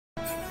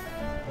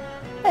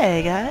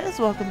Hey guys,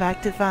 welcome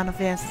back to Final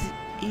Fantasy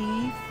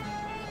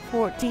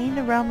 14,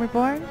 The Realm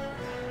Reborn.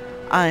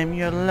 I'm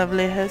your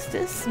lovely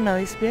hostess,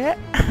 Smelly Spirit.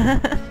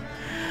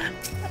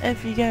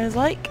 If you guys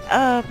like,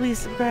 please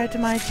subscribe to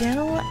my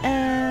channel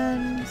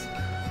and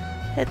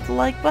hit the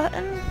like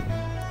button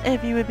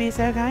if you would be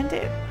so kind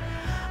to.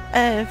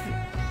 If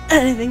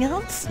anything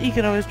else, you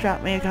can always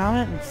drop me a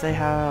comment and say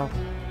how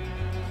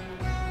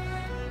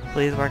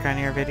please work on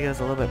your videos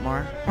a little bit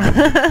more.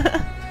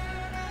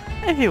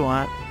 If you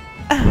want.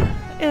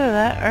 Either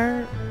that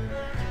or,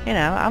 you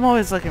know, I'm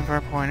always looking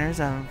for pointers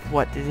on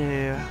what to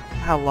do,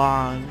 how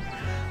long,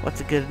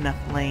 what's a good enough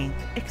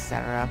length,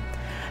 etc.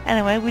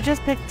 Anyway, we're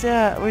just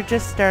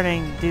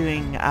starting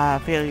doing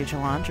Failure to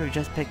Launch. We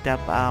just picked up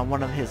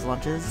one of his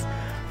lunches,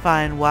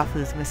 find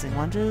Wafu's missing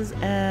lunches,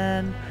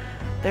 and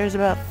there's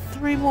about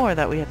 3 more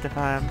that we have to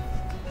find.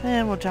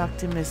 And we'll talk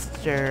to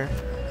Mr.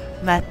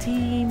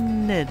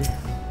 Matinid.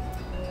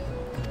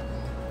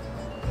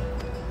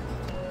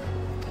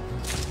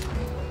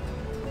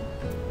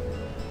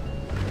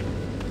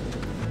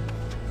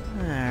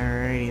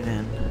 Alrighty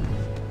then.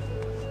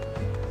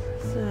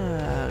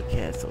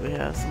 So we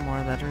have some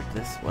more that are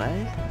this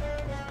way.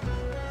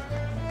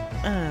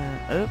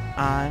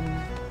 I'm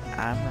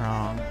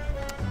wrong.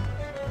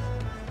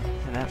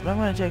 But I'm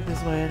gonna check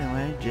this way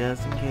anyway,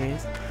 just in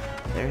case.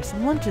 There's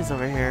some lunches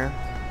over here.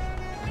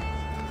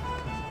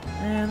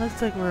 And it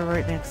looks like we're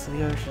right next to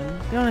the ocean.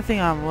 The only thing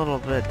I'm a little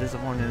bit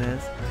disappointed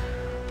is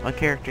my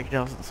character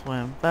doesn't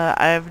swim. But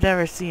I've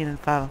never seen in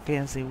Final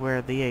Fantasy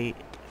where they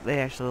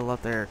actually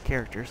let their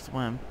characters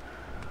swim.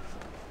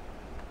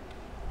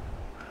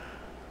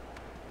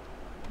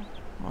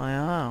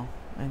 Well,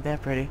 ain't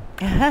that pretty?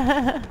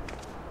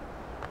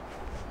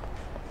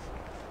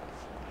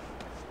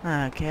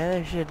 Okay,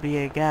 there should be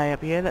a guy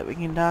up here that we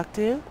can talk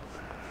to.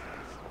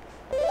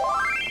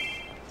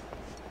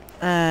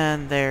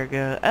 And there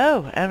goes.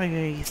 Oh, and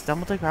we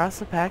stumbled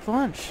across a packed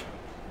lunch.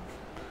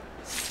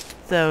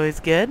 So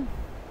it's good.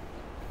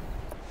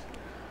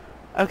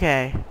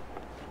 Okay.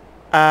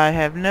 I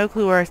have no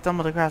clue where I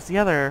stumbled across the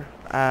other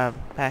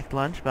packed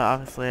lunch, but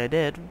obviously I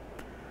did.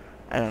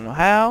 I don't know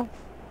how.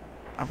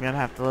 I'm gonna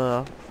have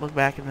to look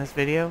back in this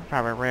video.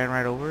 Probably ran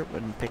right over it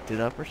and picked it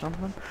up or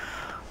something.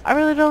 I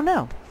really don't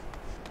know.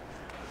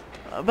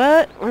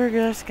 But we're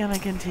just gonna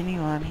continue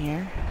on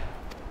here.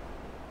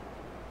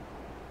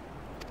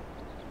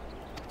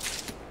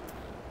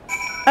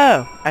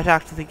 Oh, I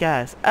talked to the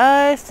guys.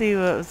 I see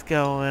what was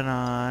going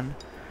on.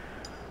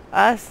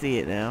 I see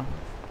it now.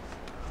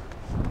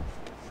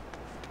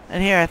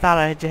 And here I thought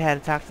I just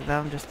had to talk to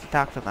them just to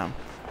talk to them.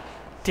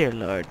 Dear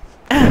Lord.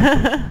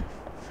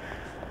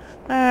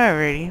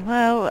 Alrighty,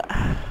 well,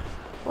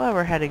 while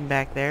we're heading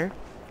back there,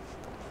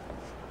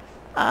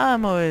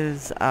 I'm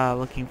always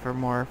looking for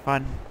more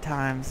fun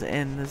times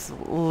in this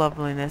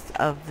loveliness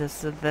of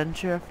this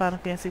adventure of Final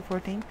Fantasy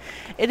 14.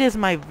 It is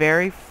my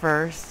very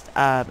first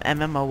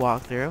MMO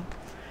walkthrough,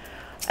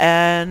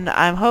 and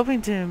I'm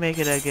hoping to make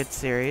it a good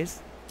series.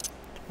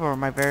 For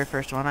my very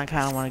first one, I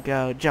kind of want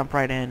to jump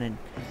right in and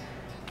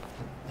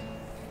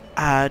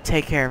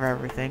take care of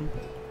everything.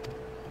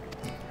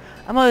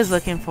 I'm always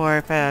looking for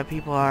if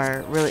people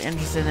are really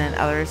interested in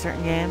other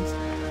certain games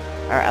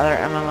or other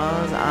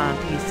MMOs on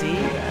PC.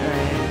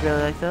 I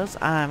really like those.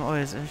 I'm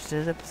always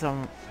interested in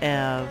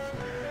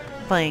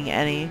playing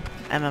any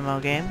MMO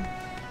game.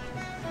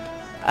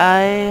 I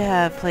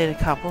have played a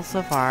couple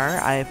so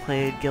far. I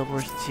played Guild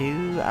Wars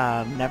 2,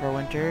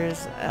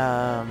 Neverwinters.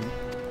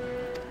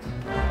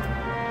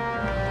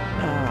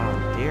 Oh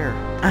dear.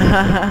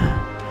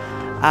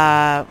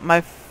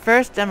 My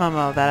first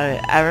MMO that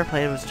I ever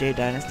played was Jade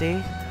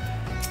Dynasty.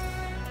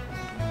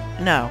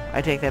 No,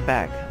 I take that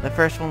back. The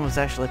first one was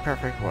actually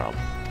Perfect World.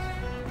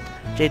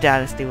 Jade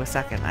Dynasty was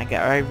second.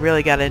 I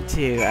really got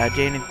into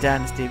Jade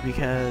Dynasty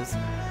because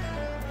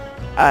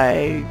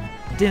I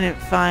didn't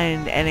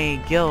find any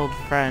guild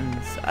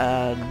friends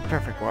in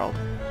Perfect World.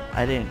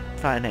 I didn't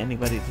find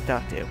anybody to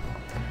talk to.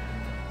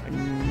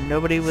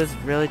 Nobody was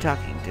really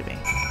talking to me.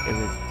 It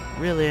was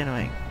really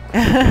annoying.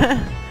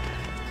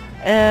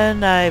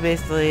 And I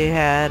basically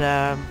had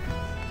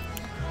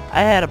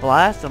I had a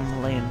blast on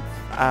playing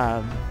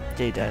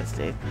Jade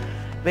Dynasty.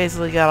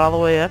 Basically got all the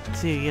way up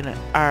to, you know,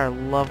 our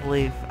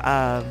lovely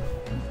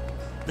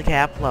the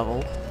cap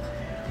level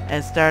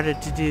and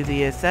started to do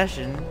the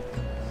session,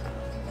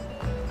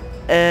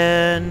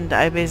 and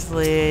I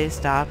basically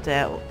stopped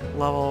at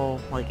level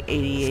like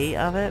 88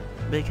 of it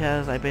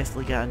because I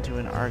basically got into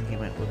an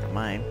argument with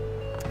my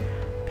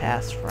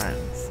past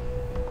friends.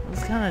 It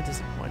was kind of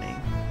disappointing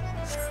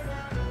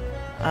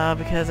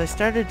because I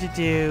started to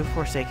do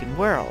Forsaken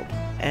World,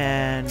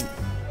 and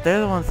they're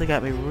the ones that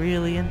got me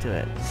really into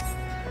it.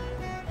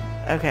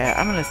 Okay,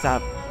 I'm gonna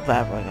stop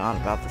babbling on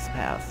about this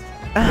past.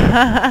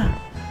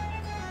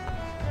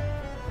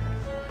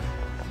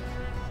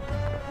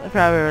 They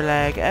probably were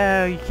like,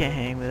 oh, you can't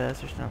hang with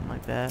us or something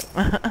like that.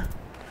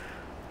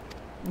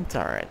 It's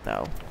alright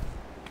though.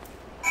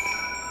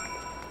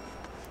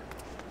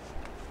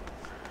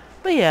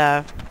 But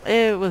yeah,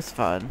 it was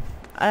fun.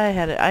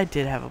 I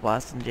did have a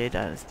blast in Jade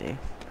Dynasty.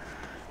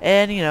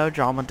 And, you know,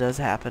 drama does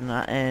happen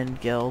in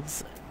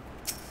guilds.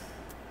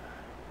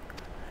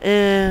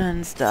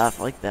 And stuff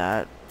like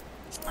that.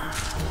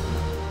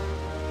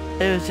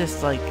 It was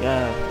just like,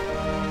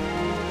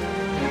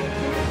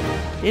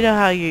 you know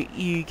how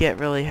you get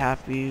really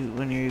happy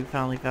when you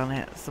finally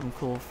found some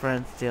cool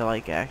friends to,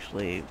 like,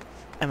 actually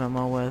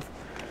MMO with.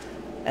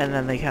 And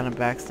then they kind of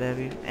backstab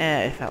you.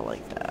 It felt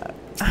like that.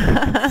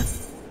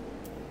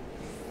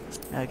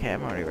 Okay,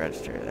 I'm already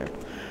registered there.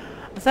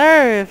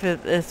 Sorry if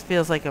it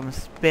feels like I'm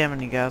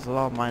spamming you guys with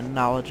all my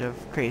knowledge of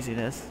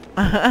craziness.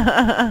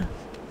 But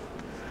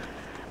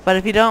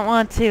if you don't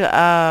want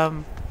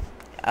to,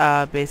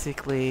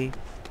 basically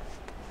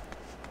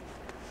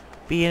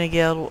be in a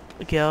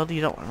guild,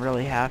 you don't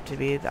really have to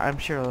be. I'm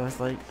sure there's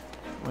like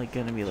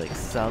gonna be like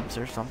subs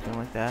or something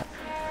like that.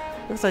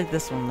 Looks like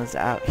this one is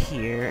out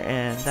here,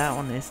 and that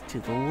one is to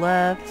the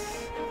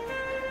left.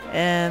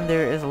 And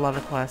there is a lot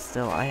of quests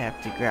still I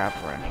have to grab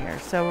around here.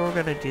 So we're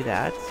going to do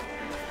that.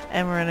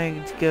 And we're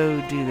going to go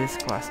do this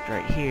quest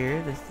right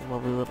here. This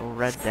lovely little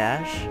red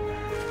dash.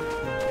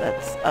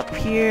 That's up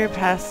here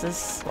past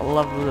this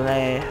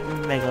lovely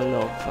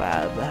megalo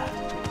crab.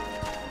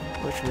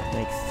 Which would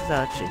make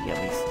such a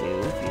yummy stew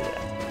if you...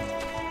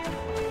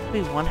 It'd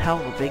be one hell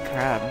of a big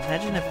crab.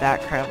 Imagine if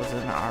that crab was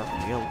in our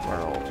real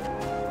world.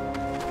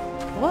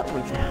 What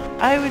would...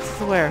 I would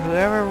swear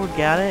whoever would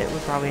get it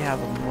would probably have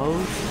the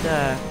most,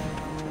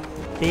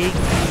 big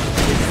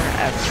dinner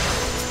ever.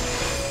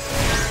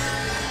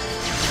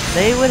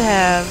 They would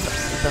have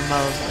the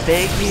most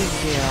big deal,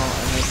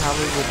 and they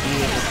probably would be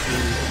able to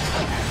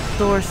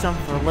store some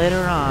for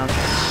later on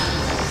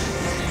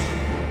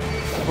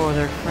for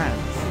their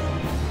friends.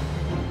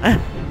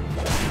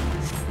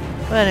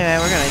 But anyway,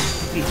 we're gonna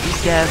beat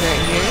these guys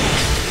right here.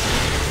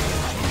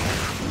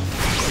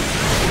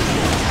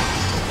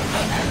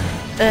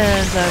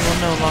 And I will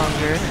no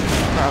longer, this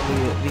is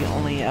probably the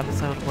only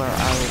episode where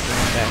I will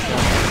bring back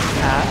up the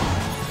path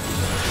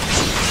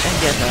and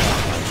get that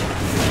off my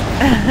chest.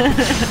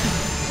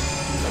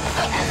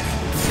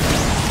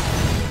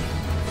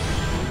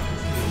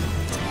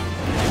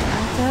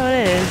 That's how it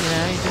is, you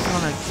know, you just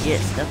want to get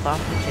stuff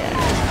off the chest.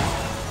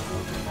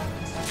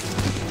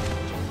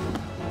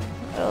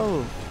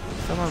 Oh,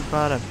 someone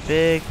brought a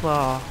big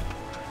claw.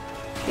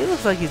 He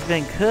looks like he's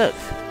been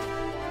cooked.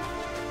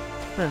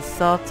 Been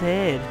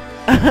sauteed.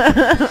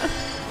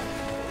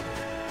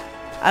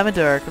 I'm a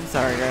dork, I'm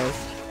sorry guys.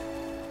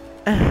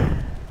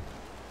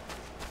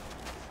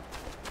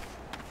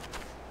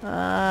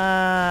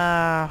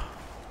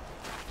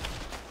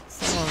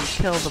 Someone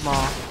killed them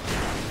all.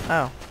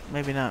 Oh,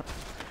 maybe not.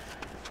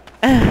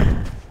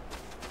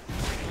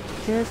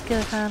 Just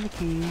gotta find the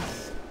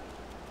keys.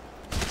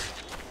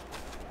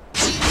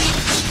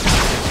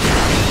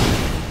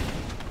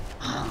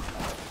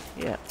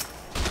 Yep.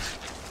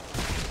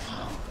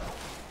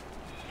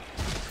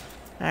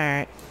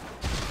 Alright.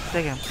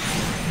 Take him.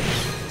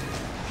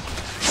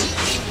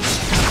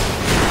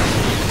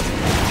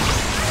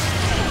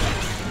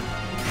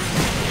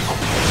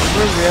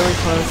 We're really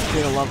close to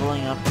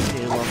leveling up to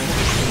level 15.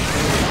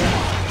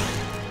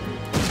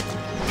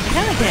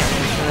 Kinda can't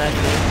wait for that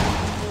dude.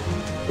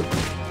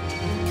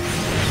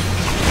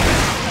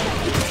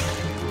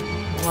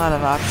 A lot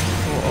of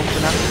options will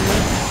open up to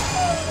us.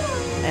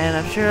 And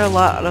I'm sure a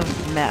lot of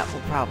the map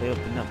will probably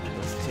open up to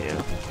us too.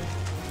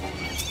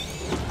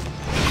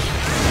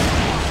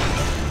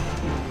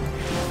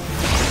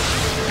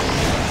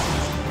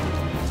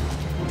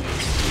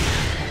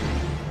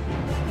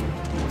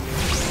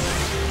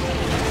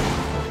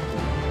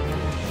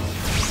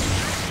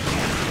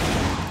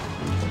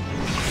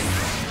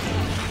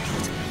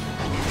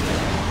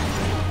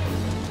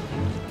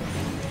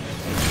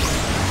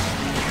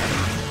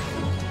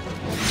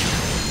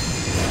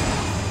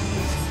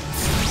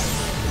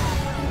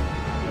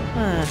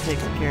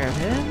 Takes care of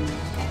him.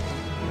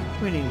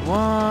 We need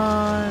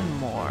one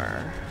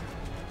more.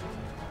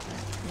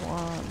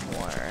 One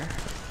more.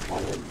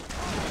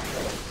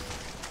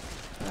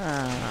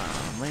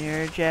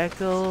 Lair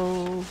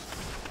jackals.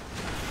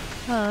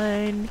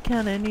 I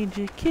kinda need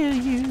to kill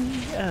you.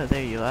 Oh,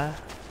 there you are.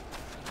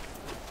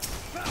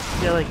 I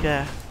feel like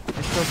they're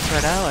so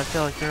spread out. I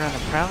feel like they're on the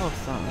prowl of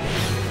something.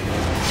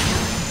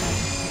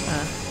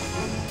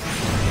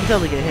 Until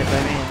they get hit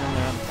by me and then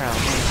they're on the prowl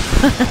of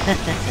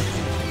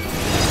me.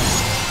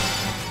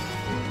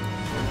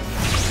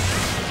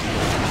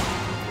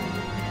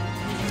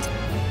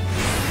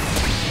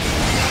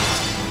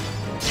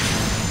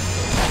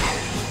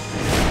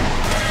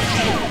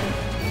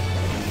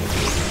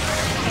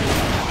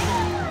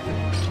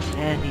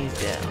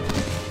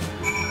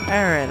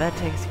 Alright, that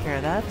takes care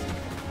of that.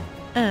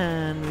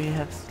 And we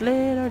have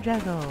slayed our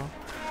jackal.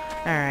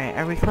 Alright,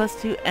 are we close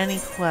to any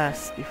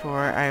quests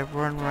before I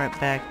run right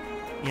back?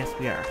 Yes,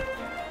 we are.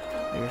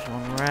 There's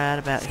one right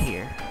about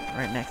here.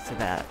 Right next to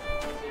that.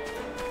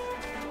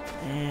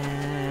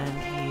 And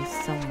he's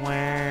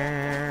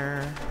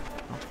somewhere.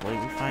 Hopefully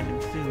we find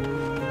him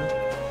soon.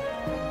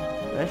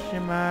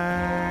 Question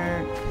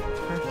mark.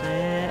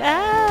 Person.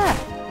 Ah!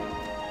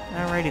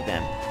 Alrighty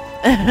then.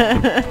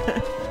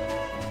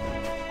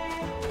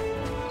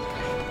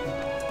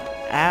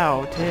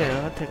 too.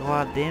 I took a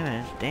lot of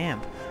damage.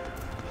 Damn.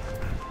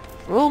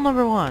 Rule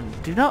number 1.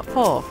 Do not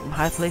fall from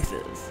high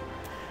places.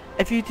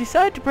 If you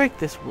decide to break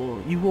this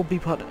rule, you will be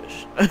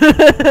punished.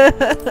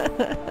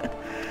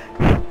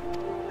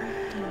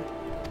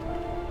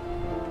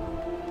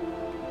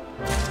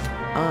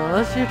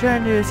 Unless you're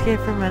trying to escape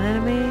from an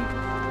enemy,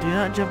 do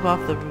not jump off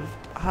the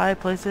high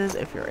places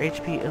if your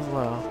HP is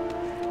low.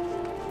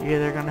 You're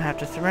either going to have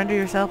to surrender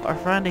yourself or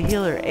find a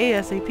healer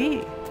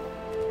ASAP.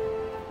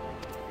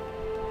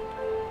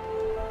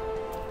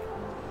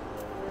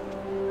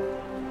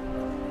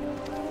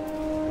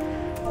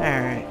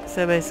 Alright,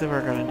 so basically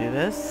we're going to do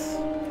this.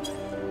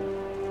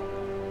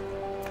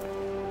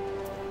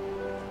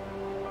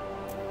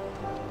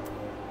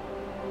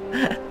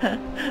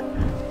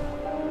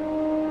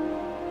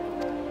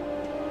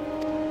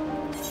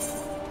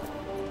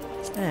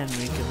 And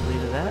we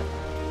completed that.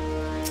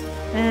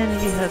 And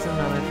he has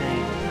another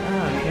thing.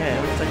 Okay,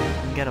 looks like we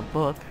can get a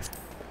book.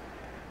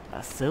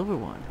 A silver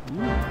one.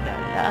 Ooh, la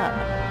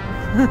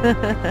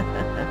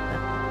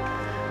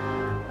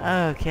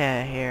la.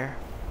 Okay, here.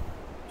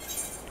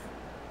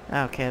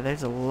 Okay,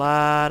 there's a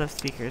lot of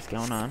speakers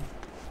going on.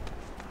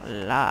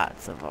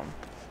 Lots of them.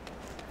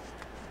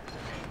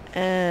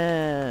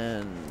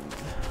 And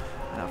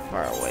how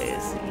far away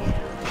is he?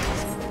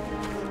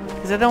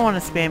 Because I don't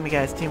want to spam you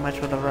guys too much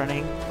with the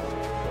running.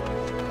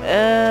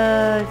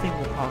 I think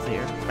we'll pause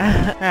here.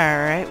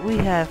 Alright, we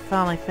have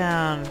finally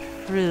found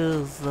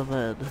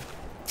Frizzlebud.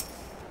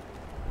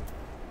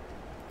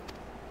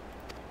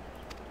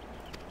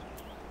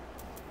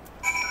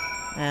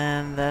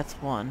 And that's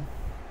one.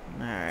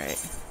 Alright.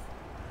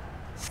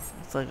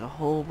 Looks like a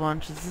whole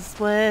bunch is this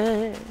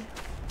way.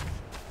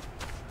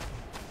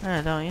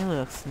 Oh, don't you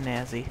look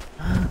snazzy.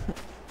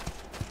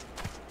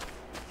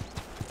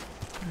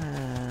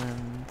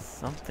 And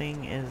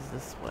something is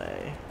this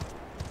way.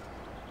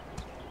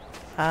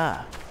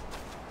 Ah.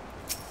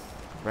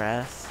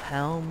 Brass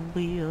helm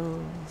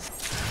wheels.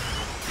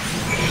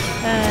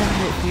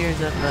 And it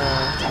appears up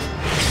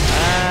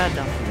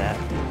don't do that.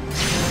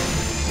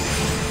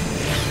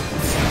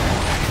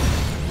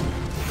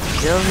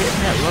 Still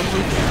hitting that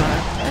lovely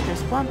spot. I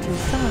just want to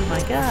summon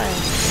my guy.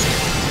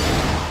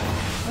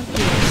 What do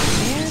you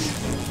man?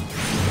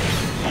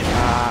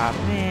 Ah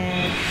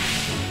man.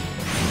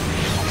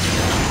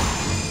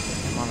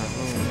 I'm on a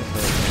roll this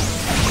way.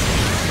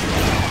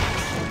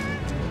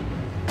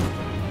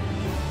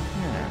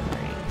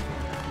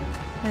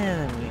 And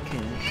then we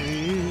can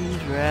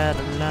cruise right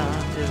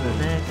along to the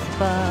next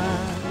spot.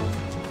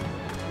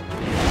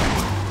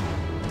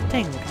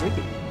 Tangled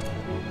Ribbon.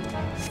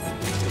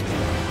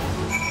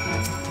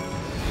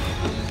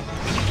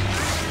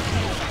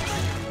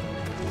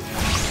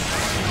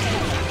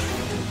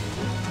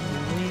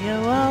 We go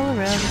all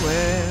around the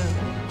world.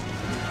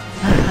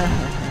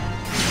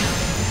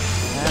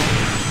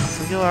 If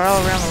we go all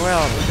around the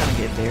world, we're gonna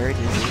get very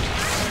dizzy.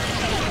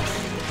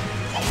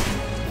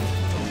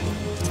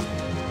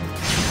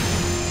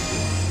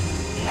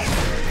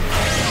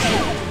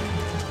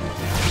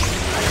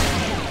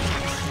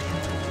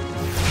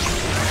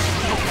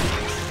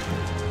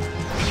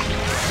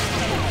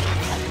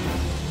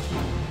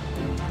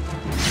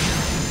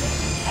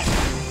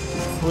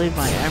 I believe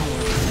my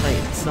emerald is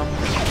playing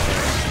something up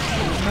there. I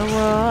don't know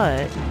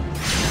what.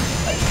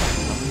 I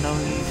know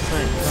he's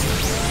playing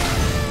something.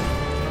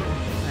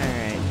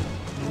 Alright.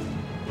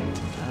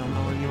 I don't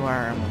know where you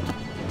are, Emerald.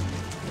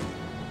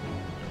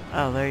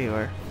 Oh, there you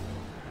are.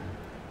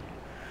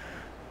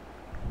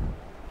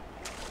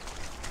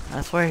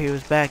 I swear he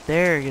was back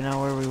there, you know,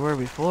 where we were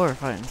before,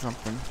 fighting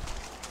something.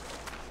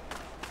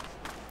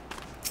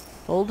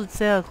 Folded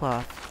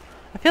sailcloth.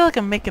 I feel like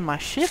I'm making my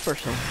ship or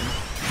something.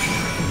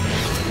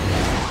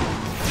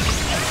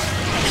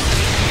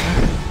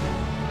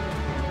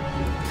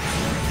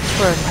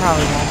 It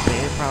probably won't be.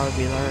 It'll probably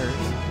be theirs.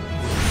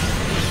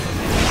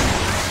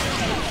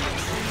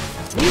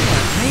 These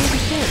are made of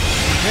shit.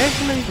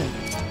 Congratulations.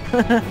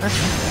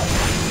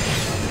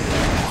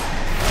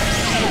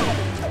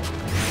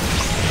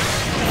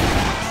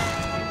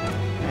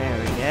 There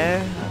we go.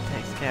 That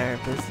takes care of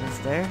business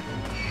there.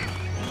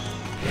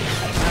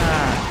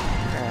 Ah,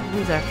 crap.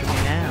 Who's after me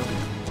now?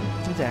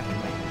 Who's after me?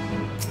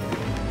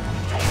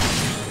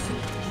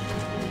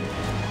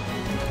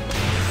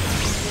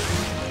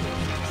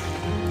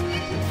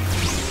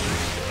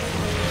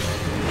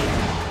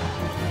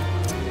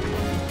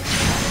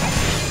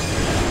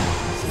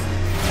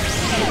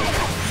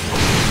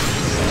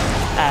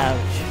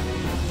 Ouch.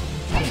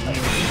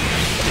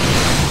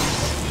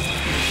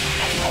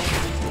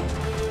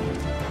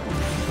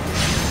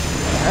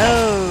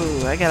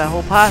 Oh, I got a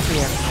whole posse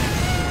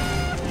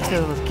after me.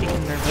 Still was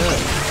kicking their butt.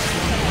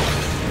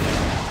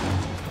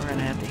 We're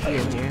gonna have to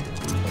heal here.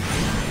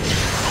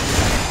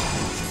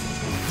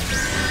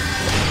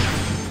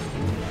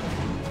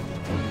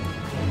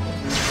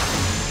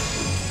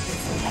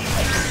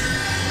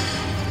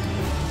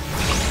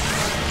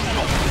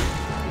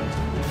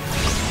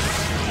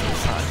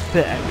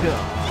 Back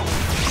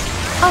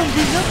off. I'll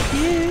dig up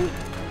you.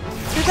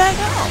 To back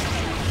off.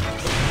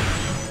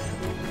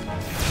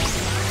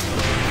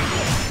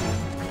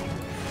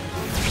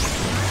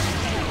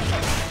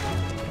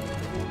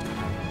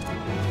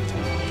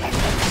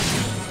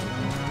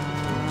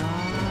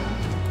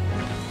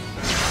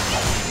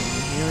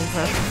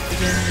 let's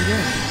begin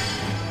again.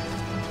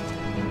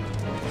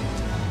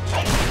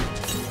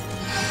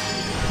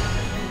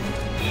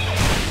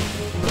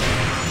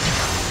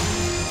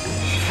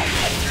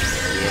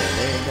 Yeah,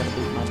 they're gonna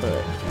beat my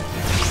butt.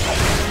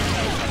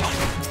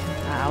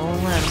 I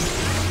won't let them.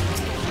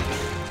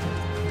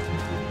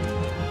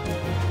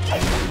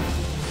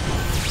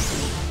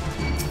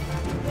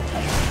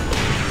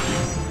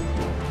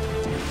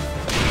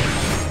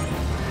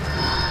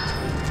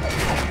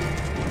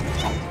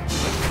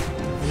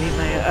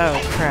 Oh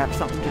crap,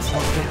 something just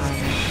went behind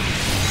me.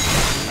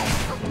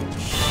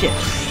 Shit.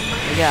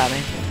 They got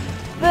me.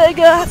 They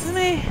got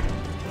me!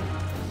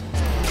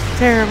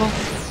 Terrible.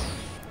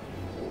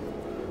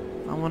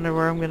 I wonder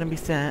where I'm gonna be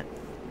sent.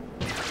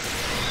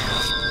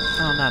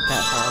 Oh, not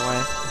that far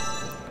away.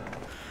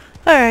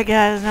 Alright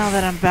guys, now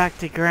that I'm back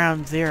to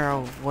ground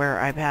zero where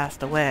I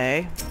passed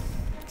away.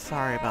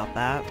 Sorry about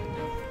that.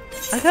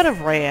 I could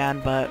have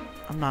ran, but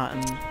I'm not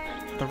in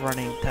the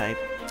running type.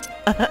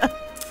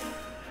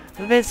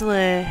 But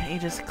basically, you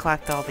just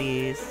collect all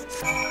these.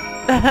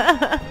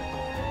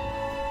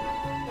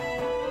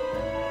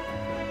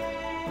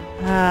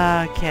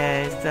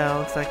 Okay, so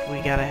looks like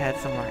we gotta head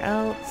somewhere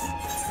else.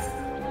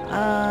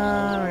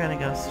 We're gonna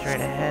go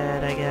straight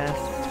ahead, I guess.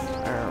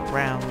 Or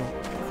around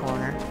the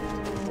corner.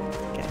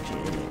 Gotcha.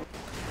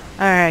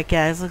 Alright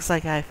guys, looks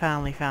like I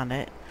finally found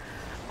it.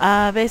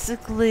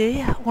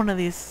 Basically, one of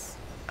these,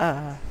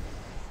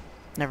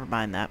 never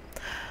mind that.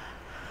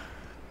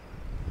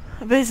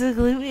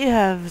 Basically, we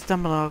have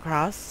stumbled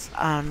across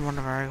on one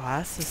of our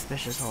quests,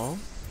 Suspicious Hole.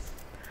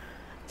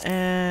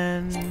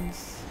 And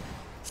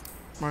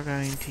we're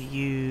going to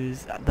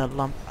use the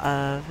lump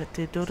of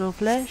the dodo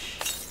flesh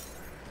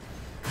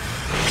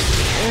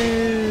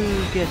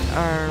to get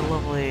our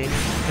lovely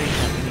thing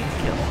that we need to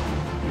kill.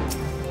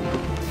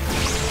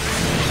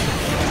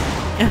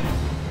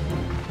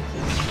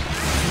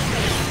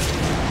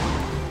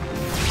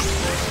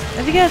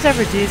 If you guys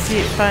ever do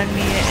find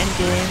me in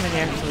game and you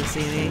actually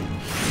see me,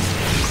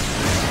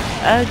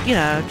 you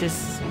know,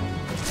 just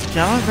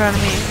jump in front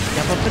of me,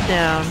 jump up and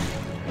down,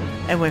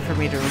 and wait for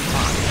me to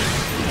respond.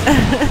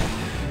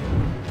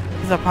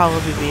 Because I'll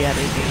probably be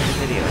editing the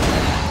video.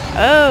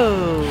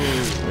 Oh,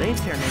 they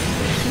turn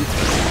into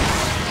super.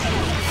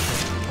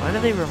 Why do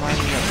they remind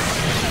me of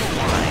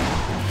slime?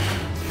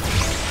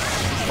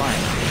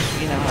 Slime.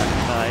 You know how to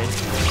die.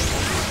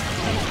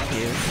 Thank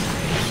you.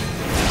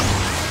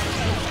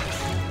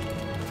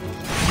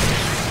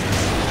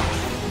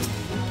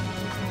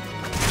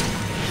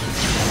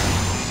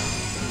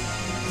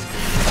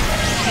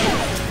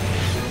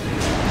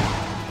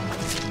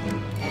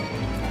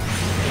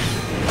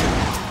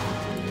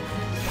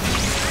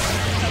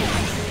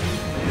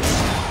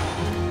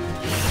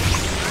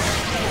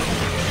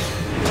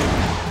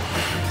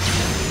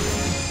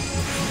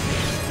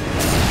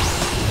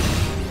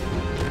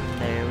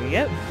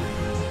 Yep.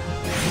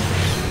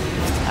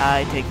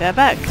 I take that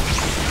back.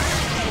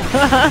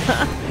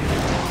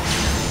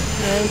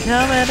 They're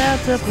coming out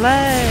to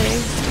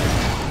play.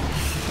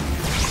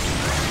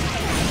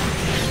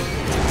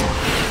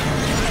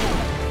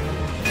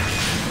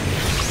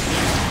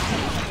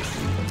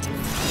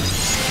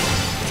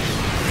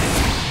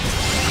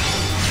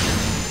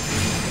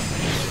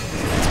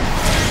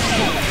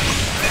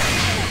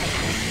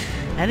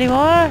 Any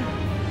more?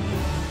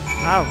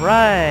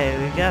 Alright,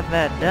 we got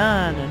that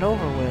done and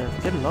over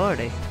with. Good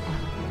lordy.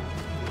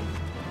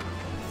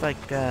 Looks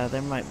like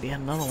there might be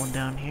another one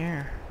down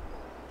here.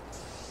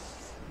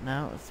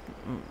 No, it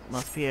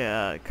must be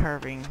a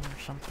carving or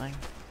something.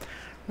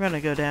 We're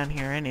gonna go down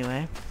here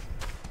anyway.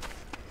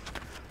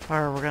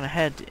 Or we're gonna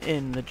head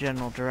in the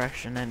general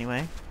direction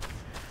anyway.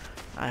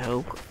 I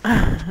hope.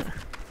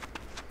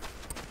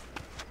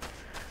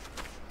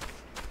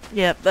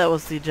 Yep, that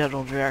was the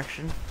general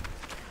direction.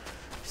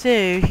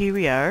 So, here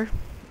we are.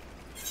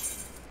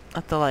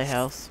 At the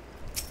lighthouse.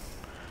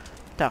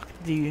 Talk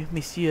to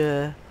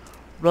Monsieur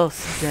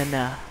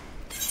Roastin.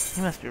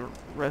 He must be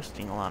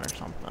roasting a lot or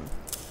something.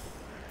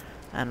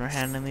 And we're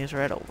handing these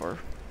right over.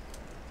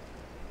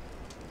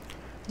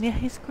 Yeah,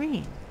 he's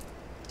green.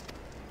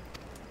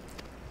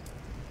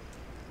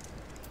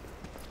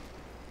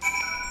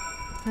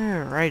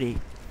 Alrighty.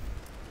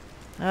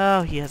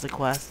 Oh, he has a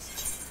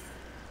quest.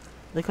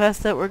 The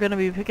quest that we're gonna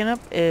be picking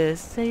up is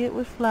Say It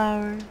With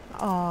Flowers.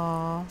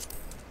 Aww.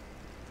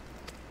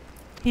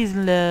 He's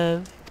in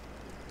love.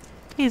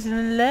 He's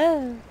in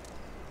love.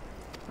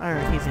 Or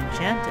he's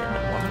enchanted,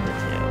 one of the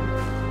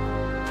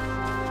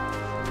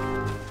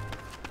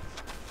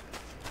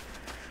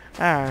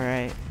two.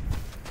 Alright.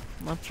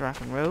 Let's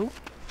rock and roll.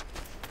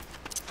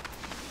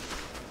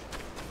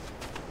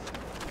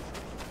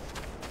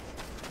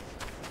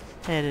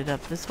 Headed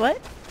up this way.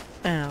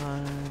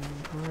 And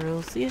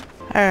we'll see you.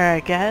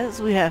 Alright guys,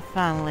 we have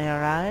finally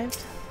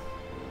arrived.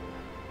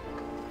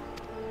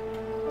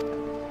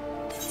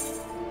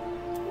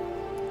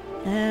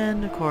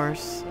 And of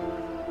course,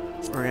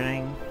 we're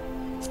getting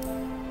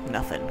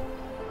nothing.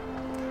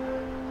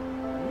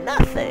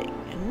 Nothing!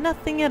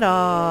 Nothing at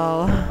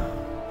all.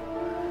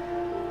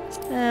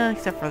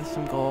 Except for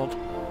some gold.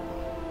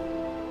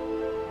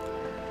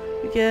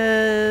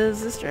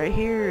 Because this right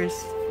here is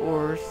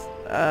for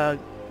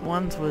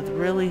ones with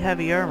really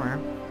heavy armor.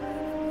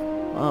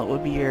 Well, it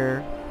would be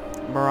your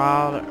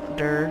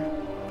Marauder,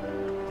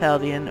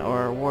 Paladin,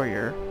 or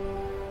Warrior.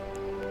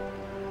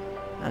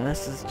 And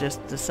this is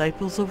just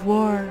Disciples of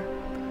War.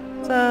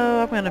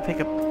 So I'm gonna pick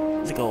up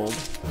the gold.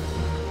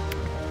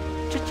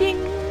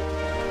 Cha-ching!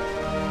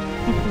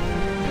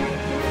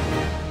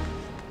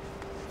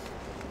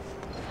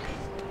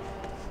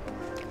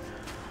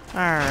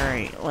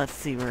 Alright, let's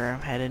see where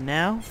I'm headed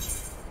now.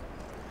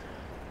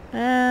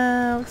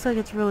 Looks like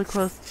it's really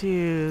close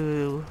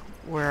to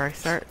where I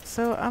start,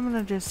 so I'm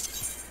gonna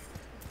just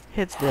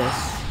hit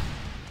this.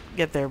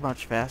 Get there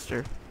much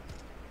faster.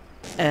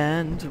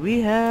 And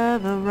we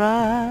have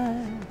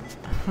arrived.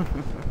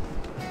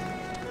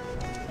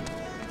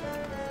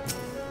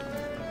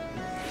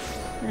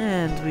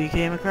 And we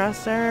came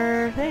across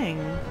our thing.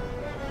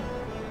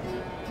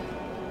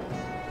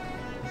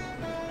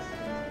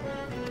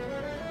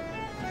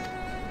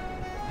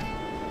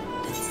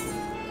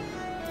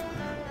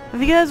 If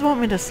you guys want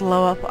me to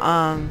slow up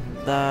on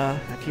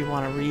if you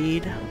want to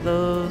read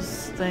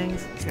those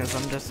things, because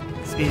I'm just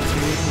speeding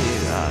through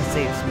to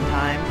save some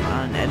time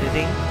on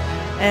editing.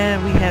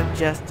 And we have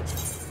just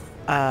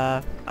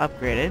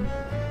upgraded,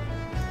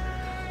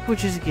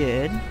 which is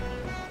good.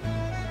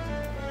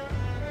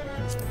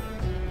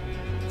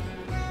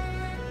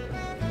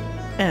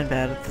 And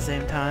bad at the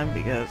same time,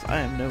 because I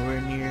am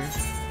nowhere near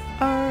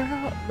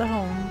the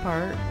home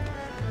part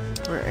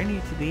where I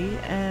need to be.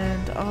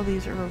 And all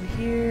these are over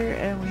here,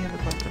 and we have a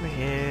quest over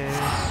here.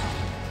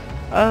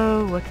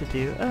 Oh, what to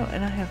do? Oh,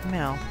 and I have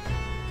mail.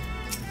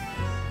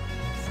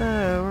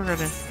 So we're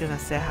just gonna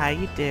say how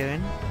you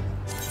doing,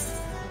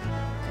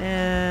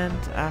 and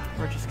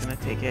we're just gonna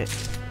take it.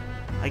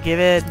 I give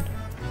in.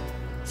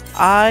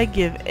 I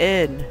give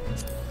in.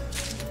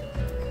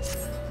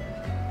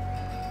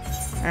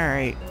 All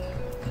right.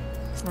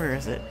 Where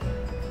is it?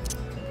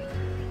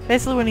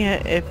 Basically, when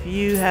if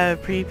you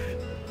have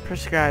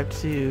prescribed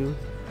to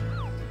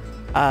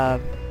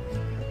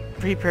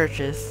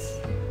pre-purchase,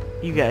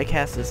 you gotta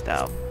cast this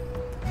down,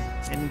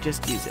 and you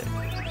just use it.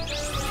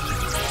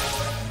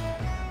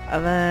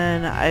 And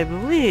then I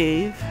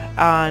believe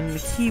on the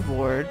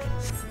keyboard,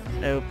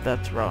 nope,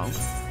 that's wrong.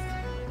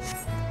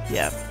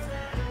 Yep,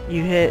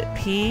 you hit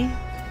P,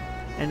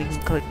 and you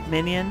can click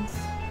minions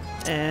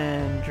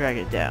and drag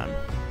it down.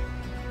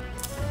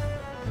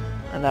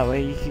 And that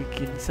way you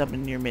can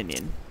summon your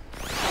minion.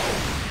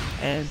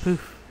 And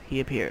poof, he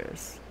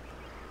appears.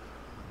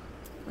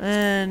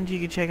 And you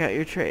can check out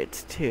your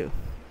traits too.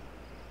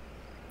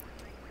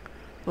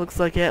 Looks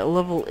like at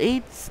level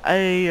 8, I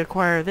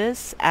acquire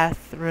this.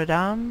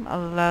 Athrodam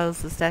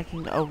allows the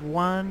stacking of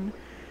 1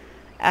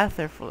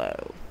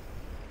 Aetherflow.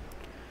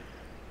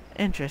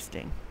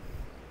 Interesting.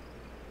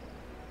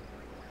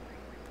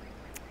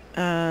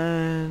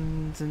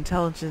 And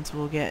intelligence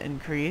will get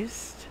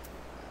increased.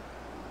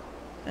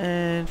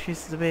 And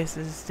increases the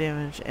base's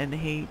damage and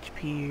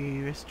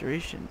HP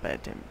restoration by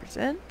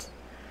 10%.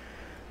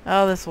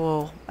 Oh, this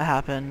will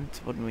happen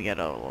when we get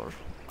up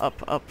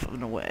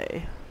and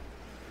away.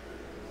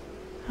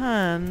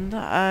 And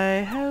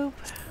I hope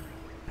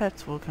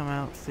pets will come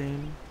out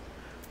soon.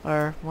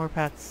 Or more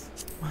pets.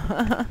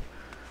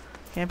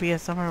 Can't be a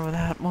summer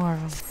without more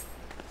of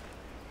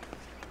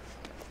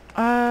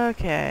them.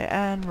 Okay,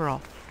 and we're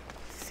off.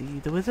 See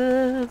the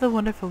wizard, the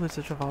wonderful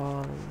Wizard of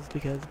Oz,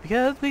 because.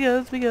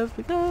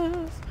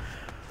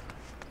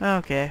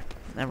 Okay,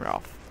 and we're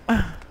off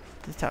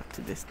to talk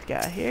to this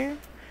guy here,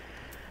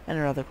 and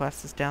our other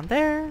quest is down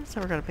there, so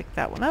we're gonna pick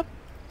that one up.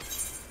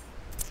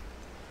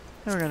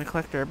 And we're gonna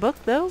collect our book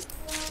though.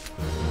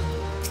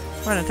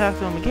 We're gonna talk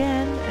to him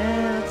again,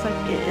 and it looks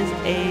like it is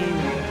a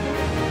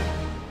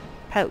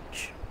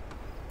pouch.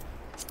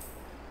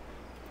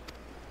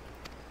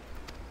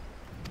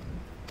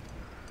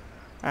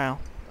 Oh.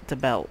 A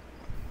belt.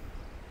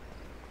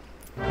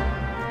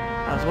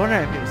 I was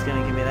wondering if he was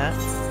gonna give me that.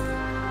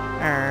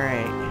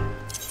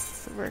 Alright.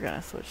 So we're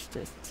gonna switch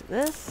this to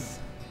this.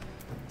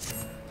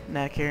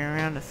 Now carrying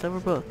around a silver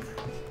book.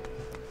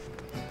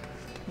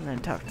 And then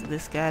talk to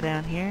this guy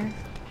down here.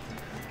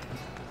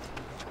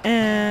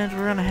 And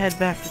we're gonna head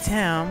back to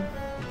town.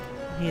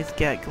 He's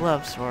got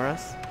gloves for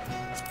us.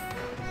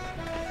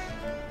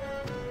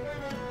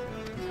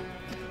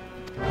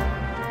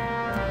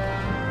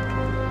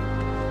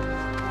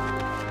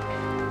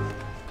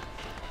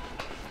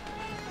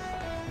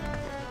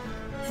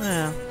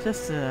 Well,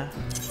 just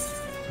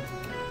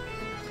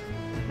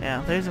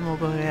yeah, there's a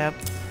mobile app.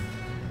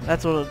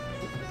 That's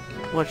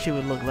what she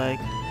would look like.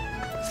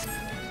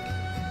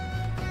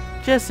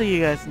 Just so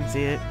you guys can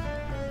see it.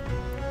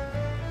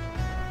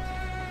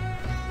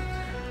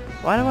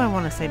 Why do I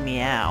want to say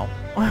meow?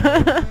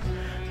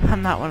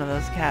 I'm not one of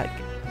those cat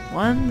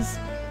ones.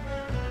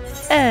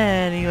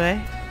 Anyway,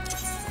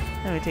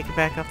 let me take it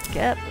back off the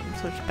cap and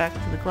switch back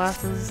to the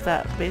glasses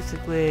that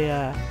basically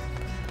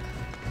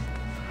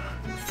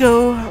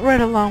go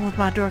right along with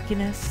my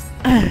dorkiness.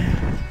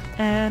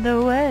 And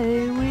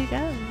away we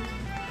go.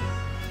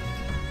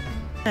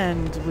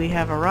 And we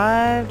have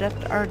arrived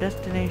at our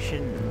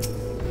destination.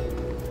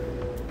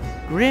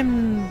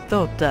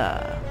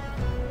 Grimthota.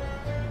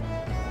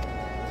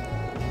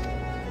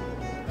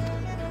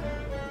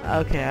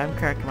 Okay, I'm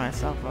cracking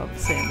myself up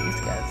saying these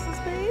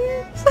guys'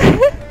 names.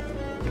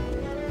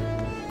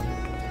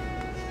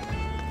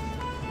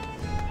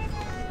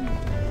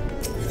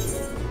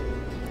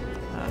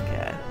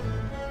 Okay.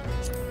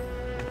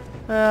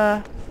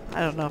 I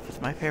don't know if it's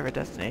my favorite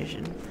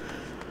destination.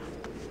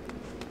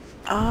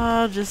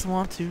 I just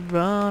want to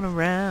run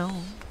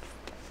around.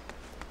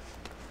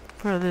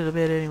 For a little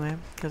bit anyway,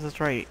 because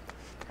it's right.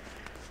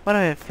 Why do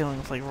I have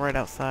feelings like right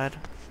outside?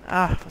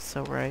 Ah, it was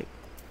so right.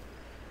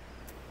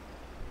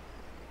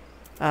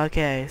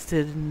 Okay,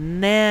 so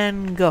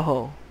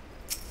Nangoho.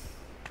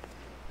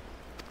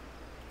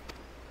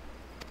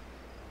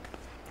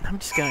 I'm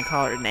just gonna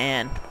call her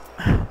Nan.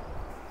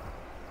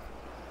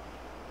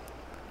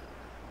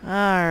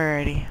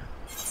 Alrighty.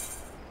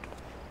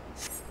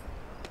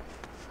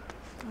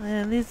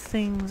 And these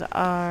things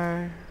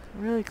are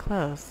really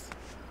close.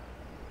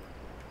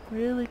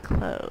 Really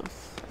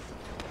close.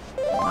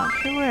 Not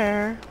sure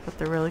where, but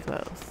they're really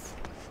close.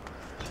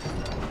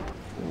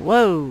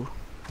 Whoa!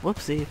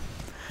 Whoopsie.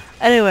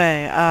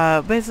 Anyway,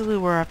 basically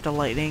we're after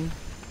lightning.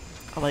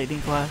 A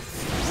lightning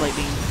quest.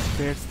 Lightning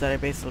spirits that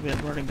I've basically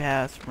been running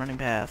past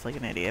like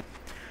an idiot.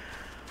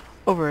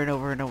 Over and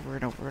over and over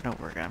and over and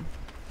over again.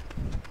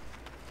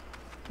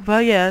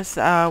 But yes,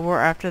 we're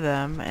after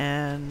them,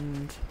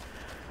 and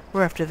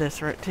we're after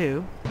this right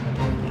too,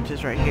 which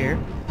is right here.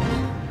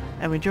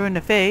 And we joined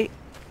the fate.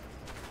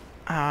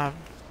 I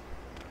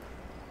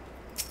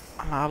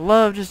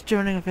love just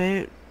joining a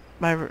fate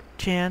by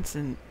chance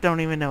and don't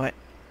even know it.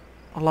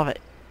 I love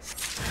it.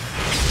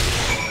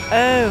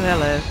 Oh,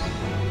 hello.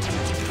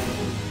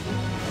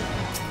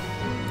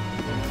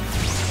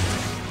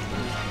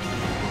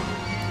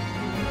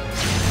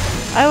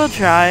 I will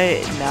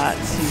try not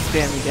to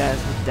spam you guys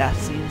with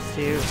death scenes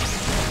too.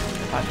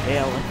 If I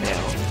fail, I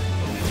fail.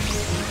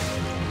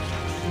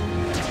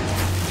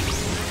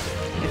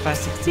 If I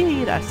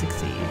succeed, I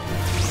succeed.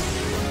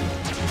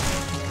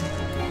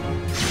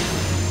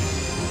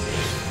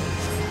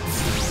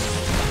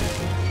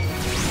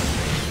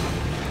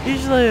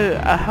 Usually,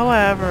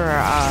 however,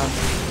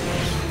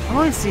 I'm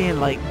always seeing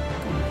like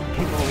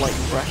people like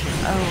rushing.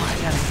 Oh, I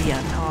gotta be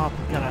on top.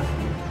 I gotta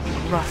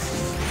rust.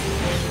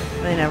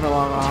 They never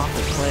log off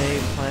and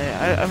play.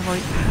 I'm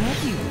like, how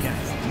do you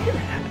guys do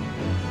that?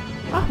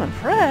 I'm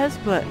impressed,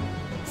 but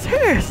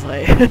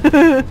seriously,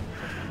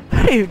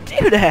 how do you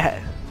do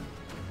that?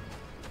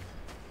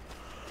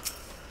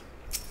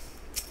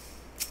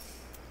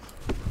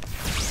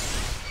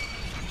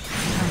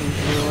 I'm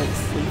usually like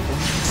sleeping.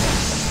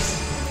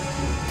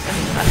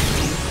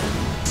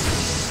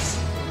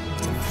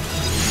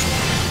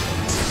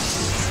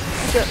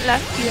 I don't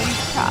like you on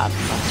top.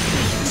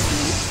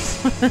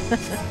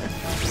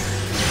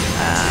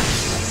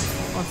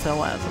 Once in a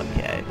while it's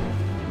okay.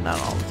 Not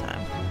all the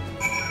time.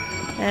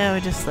 And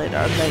we just slayed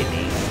our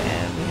lightning,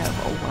 and we have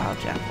a wild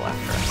jackal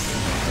after us.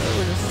 So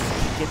we'll just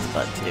kick its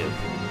butt too.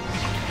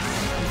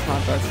 This my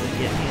butt's been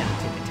getting handed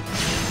to me too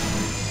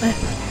much.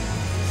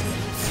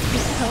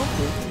 Can't help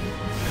it.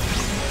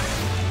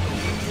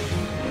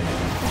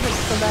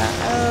 For that.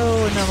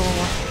 Oh, another one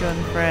wants to join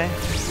the fray.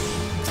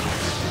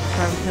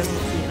 Probably because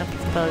he's beating up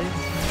his buddies.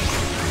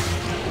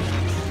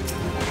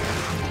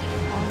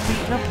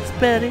 Beating up his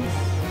buddies.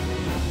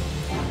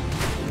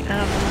 I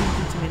don't know what he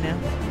did to me now.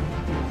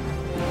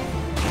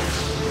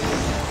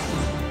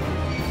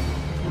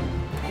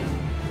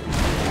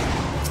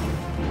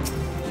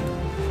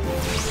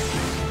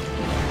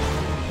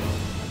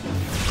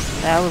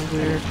 That was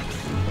weird.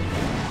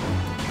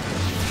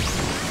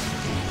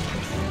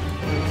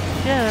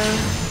 Yeah.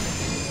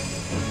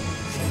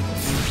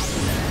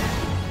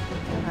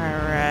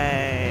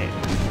 Alright.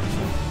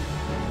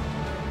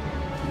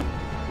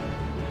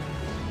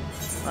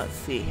 Let's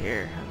see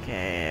here.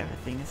 Okay,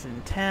 everything's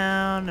in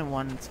town and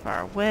one's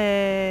far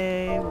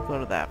away. We'll go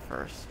to that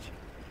first.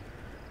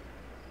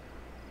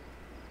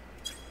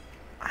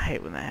 I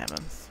hate when that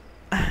happens.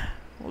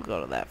 We'll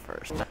go to that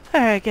first.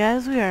 Alright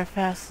guys, we are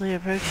fastly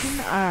approaching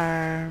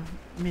our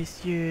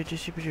Monsieur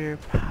Distributor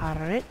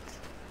Pirate.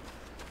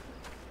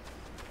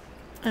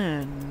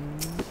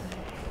 And...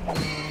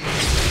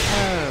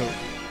 oh.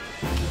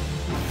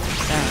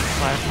 That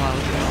firefly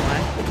was going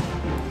away.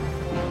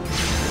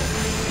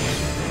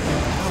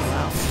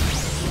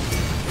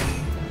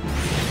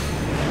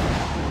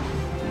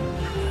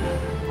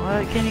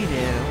 What can he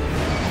do?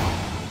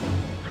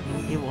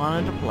 He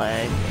wanted to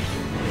play.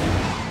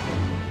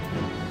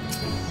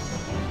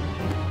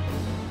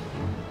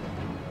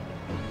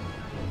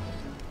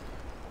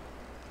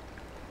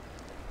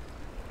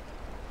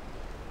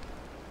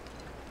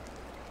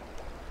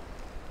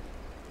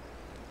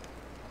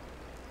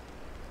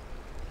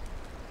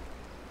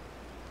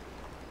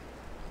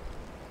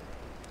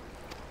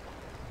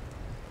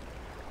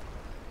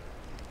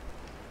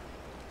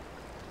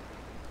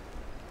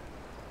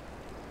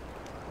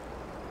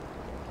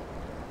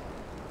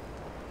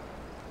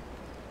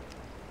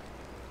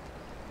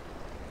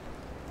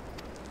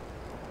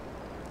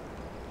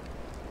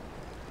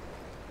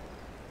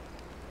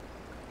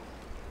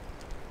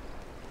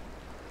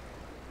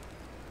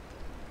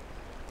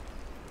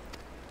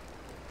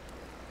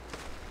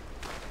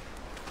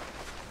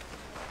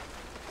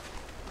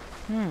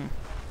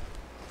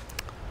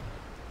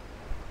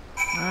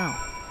 Wow.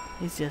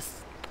 He's just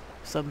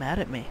so mad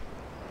at me.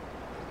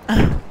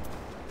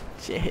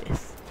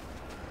 Jeez.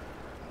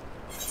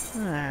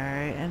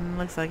 Alright, and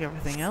looks like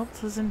everything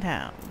else is in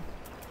town.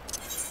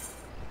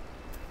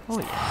 Oh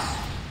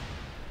yeah.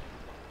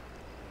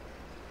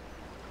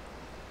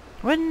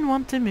 Wouldn't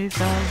want to move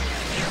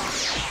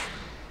fast.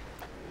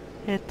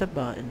 Hit the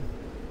button.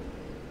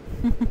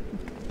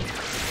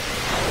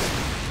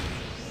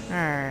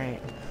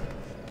 Alright.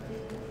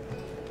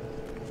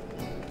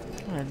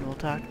 And we'll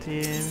talk to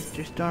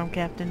Mr. Storm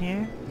Captain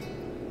here.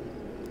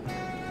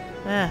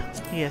 Ah,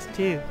 he has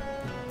two.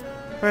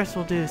 First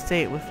we'll do a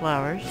state with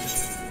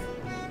flowers.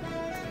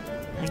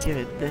 And give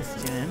it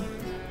this to him.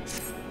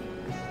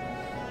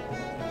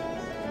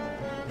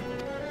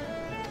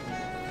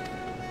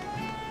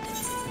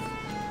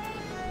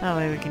 That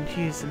way we can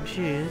choose some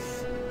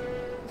shoes.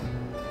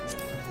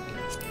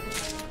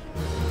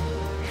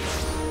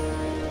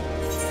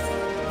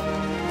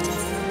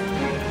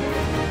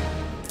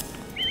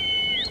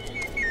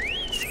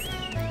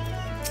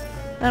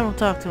 Then we'll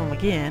talk to him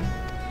again.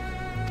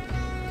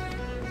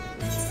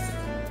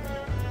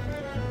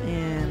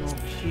 And we'll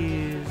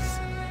choose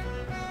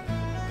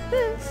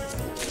this.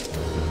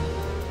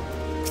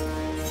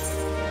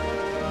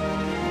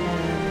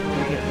 And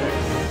we'll get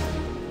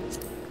this.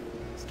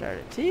 Start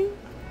at 2.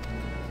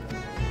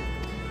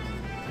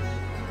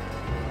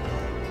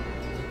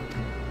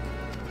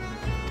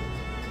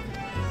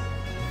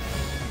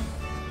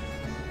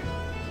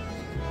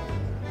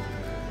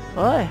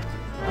 Boy,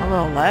 a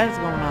little lag's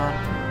going on.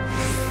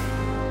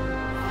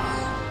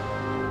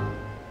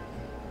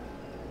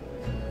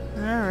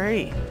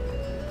 Alright.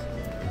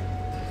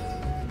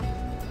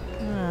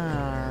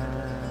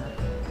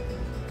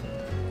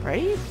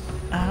 Right?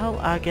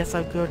 I guess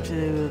I'll go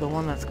to the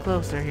one that's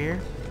closer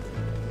here.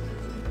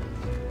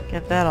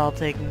 Get that all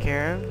taken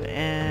care of,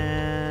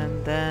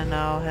 and then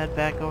I'll head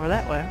back over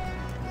that way.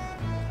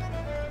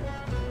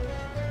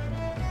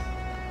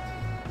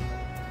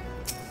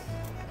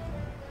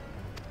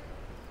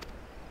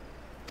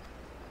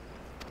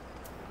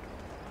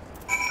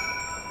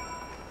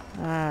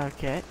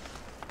 Okay.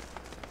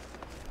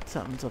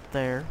 Something's up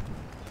there.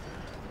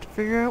 To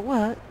figure out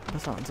what, but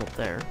something's up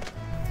there.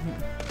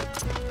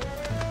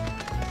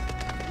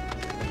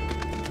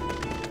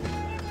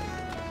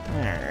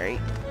 Alright.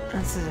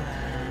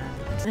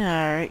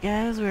 Alright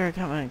guys, we're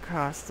coming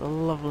across a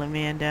lovely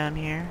man down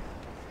here.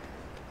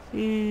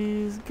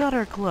 He's got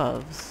our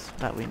gloves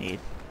that we need.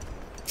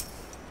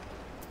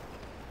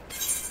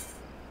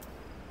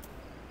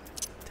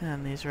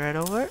 Turn these right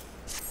over.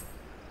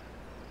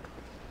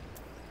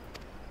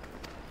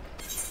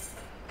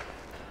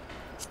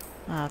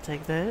 I'll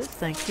take those,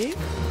 thank you.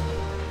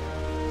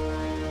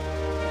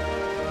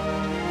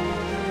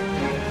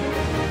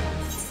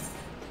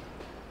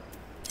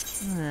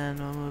 And then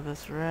we'll move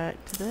us right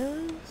to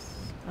those.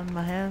 And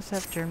my hands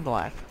have turned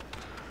black.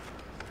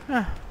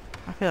 Huh.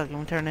 I feel like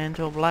I'm turning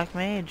into a black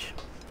mage.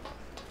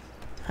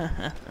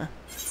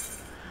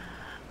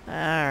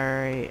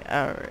 Alright,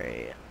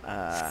 alright.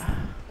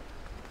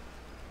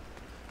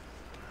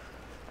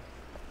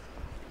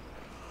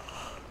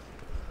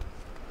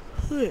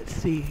 Let's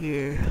see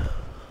here.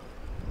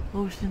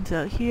 Ocean's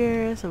out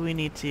here, so we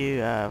need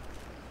to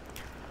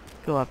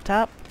go up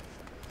top.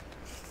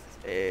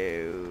 So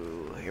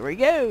here we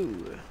go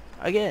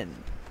again.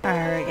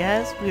 Alright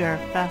guys, we are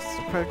fast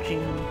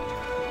approaching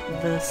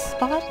the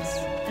spots,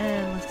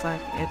 and looks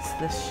like it's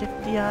the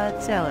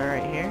shifty-eyed sailor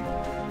right here.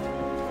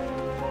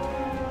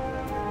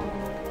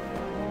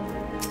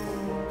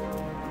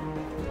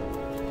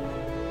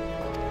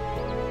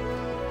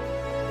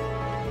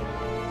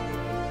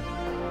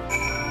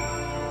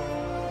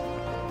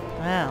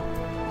 Wow,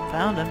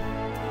 found him.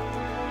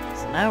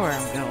 So now where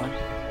I'm going.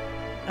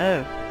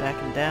 Oh,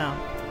 backing down.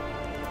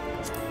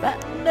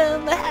 Batten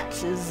down the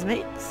hatches,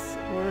 mates,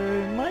 or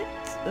we might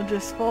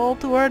just fall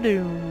to our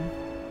doom.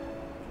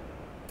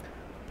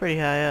 Pretty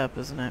high up,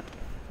 isn't it?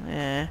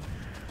 Yeah.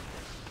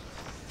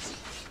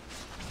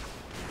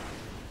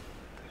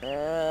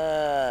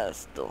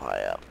 Still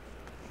high up.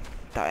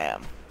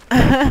 Damn.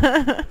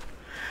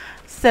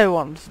 So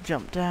wanted to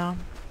jump down.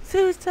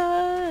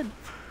 Suicide!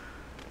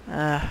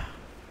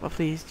 Well,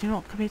 please, do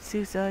not commit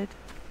suicide.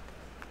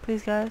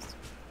 Please, guys.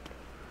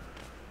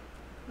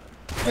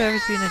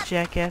 Whoever's being a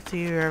jackass to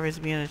you, whoever's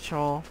being a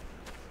troll,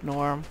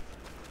 Norm.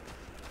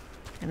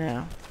 You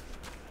know.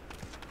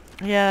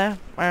 Yeah,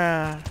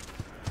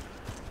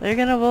 they're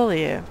gonna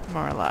bully you,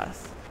 more or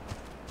less.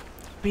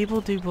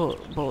 People do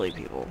bully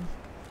people.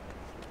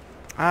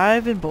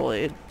 I've been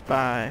bullied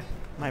by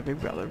my big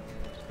brother.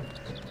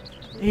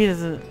 He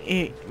doesn't,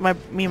 me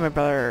and my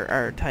brother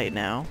are tight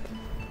now.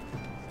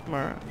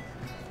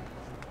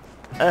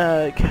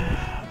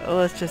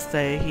 Let's just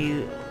say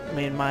he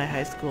made my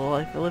high school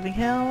life a living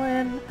hell,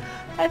 and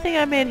I think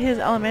I made his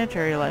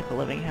elementary life a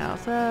living hell,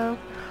 so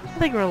I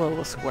think we're a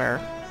little square.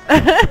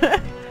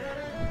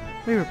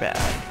 We were bad.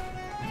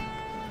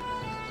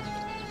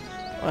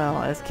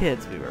 Well, as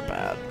kids we were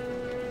bad.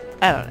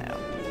 I don't know.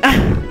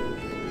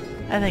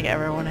 I think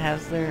everyone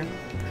has their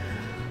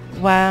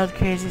wild,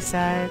 crazy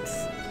sides.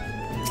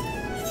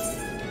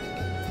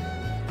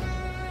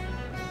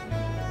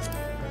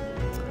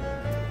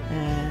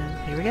 And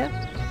here we go.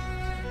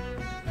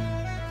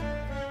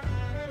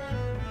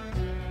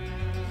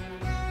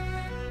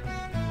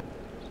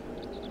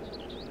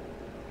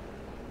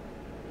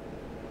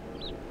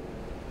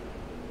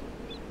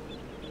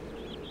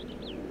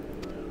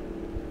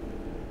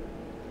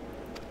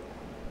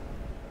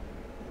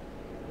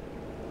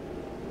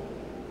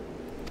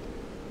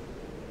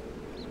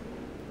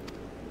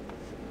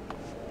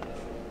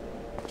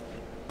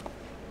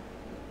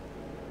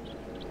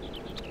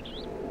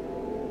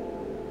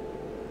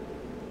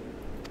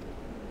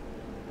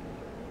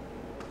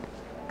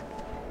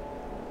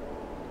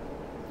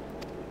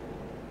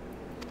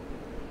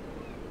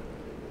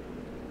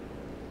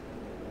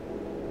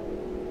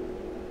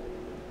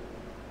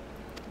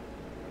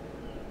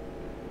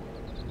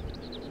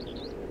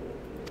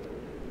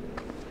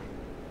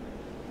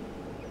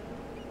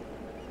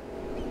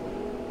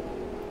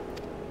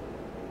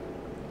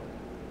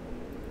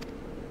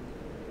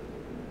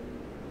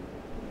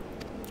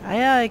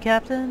 Aye aye,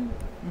 Captain.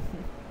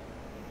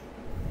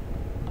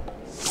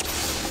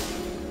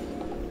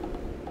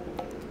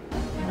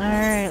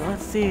 Alright,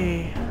 let's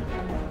see.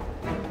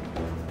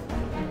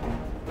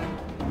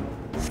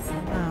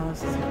 Oh,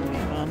 this is gonna be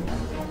fun.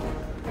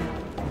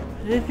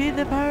 Defeat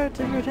the pirates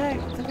and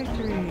protect the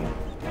victory.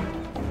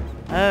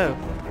 Oh.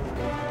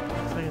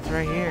 Looks like it's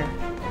right here.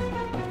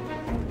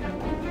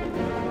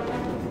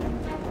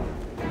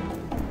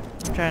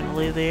 I'm trying to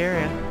leave the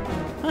area.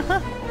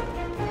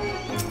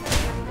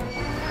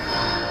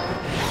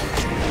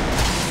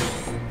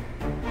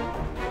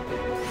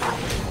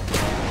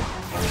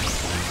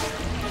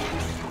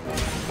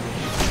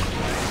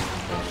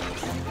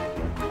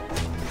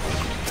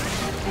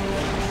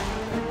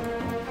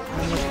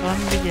 Fun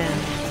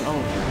begins.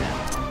 Oh, crap.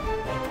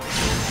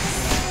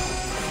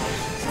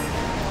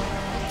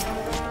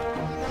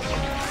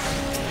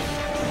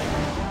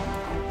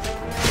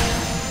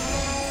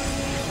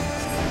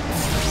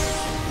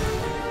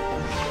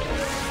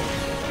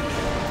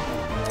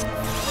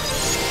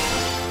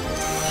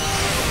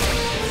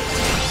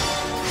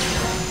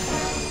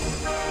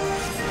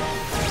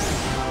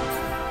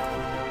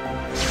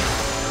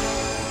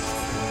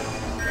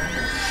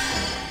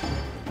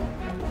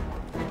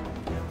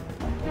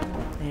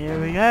 Here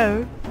we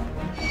go.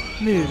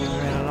 Moving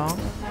right along.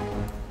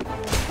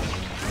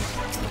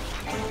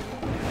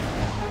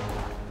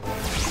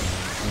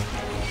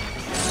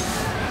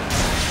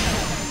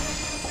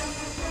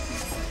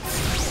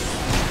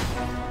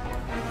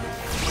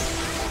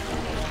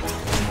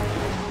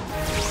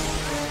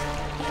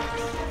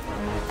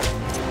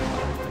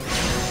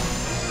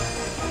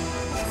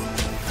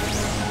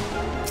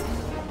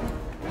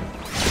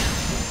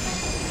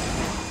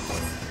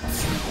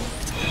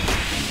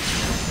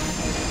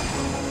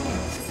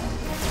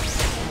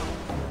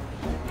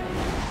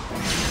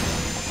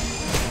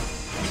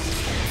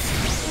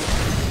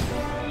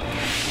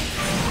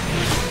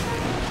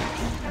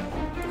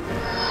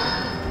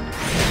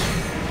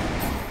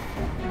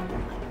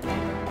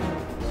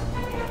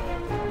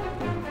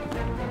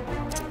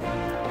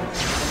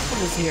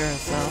 Just hear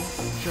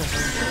ourselves. Just in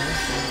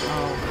case.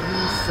 Oh,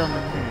 please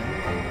summon him.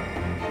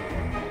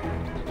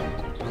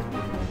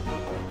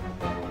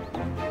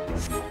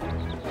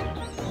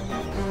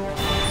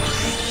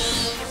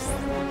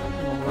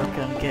 We'll work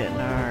on getting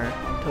our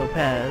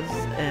topaz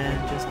in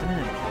just a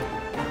minute.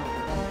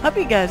 Hope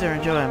you guys are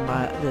enjoying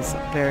this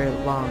very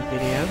long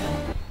video.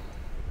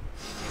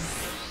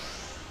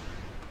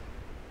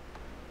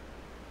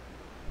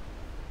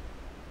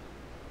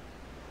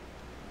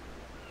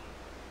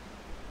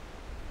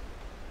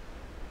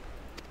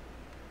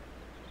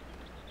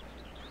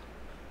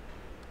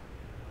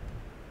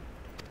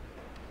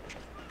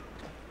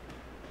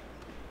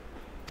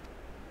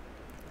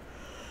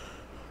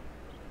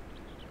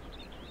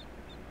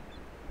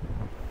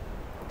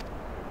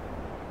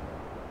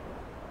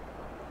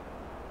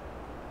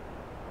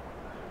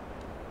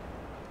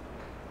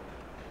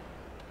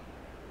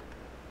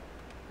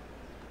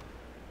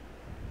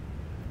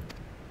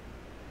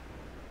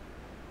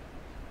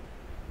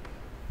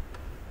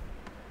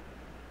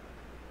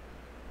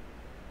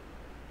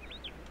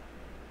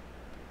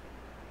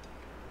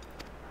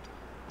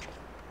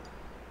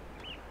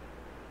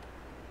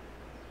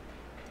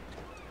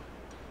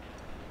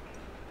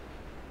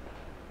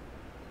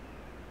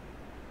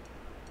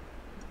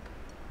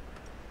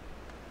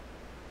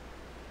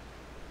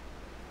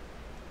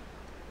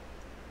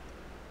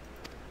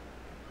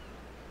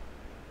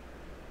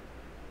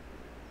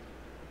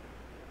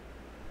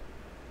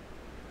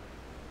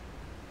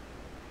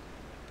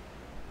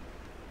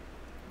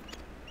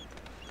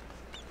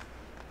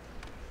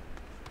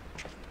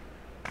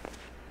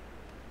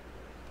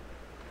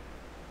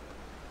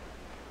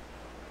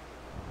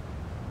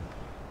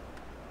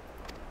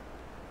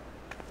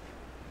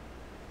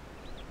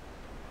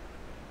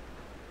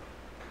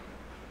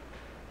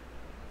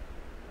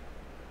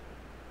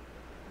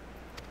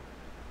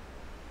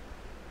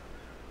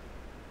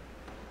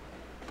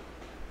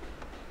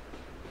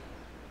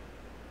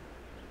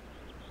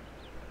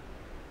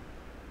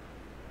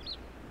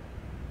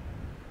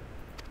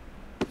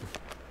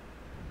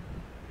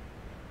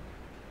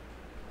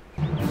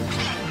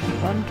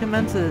 fun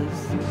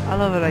commences. I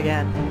love it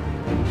again.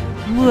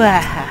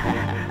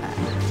 Mwahaha.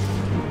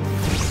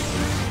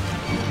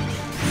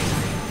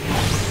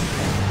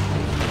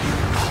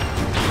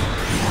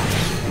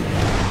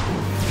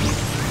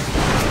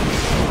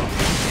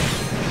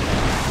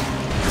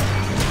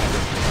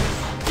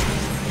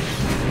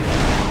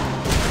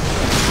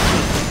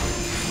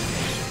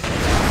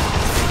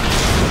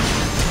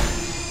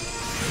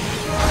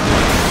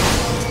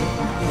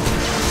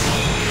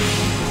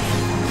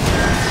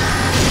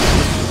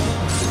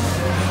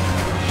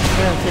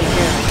 Take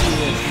care of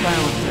the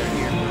silencer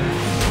here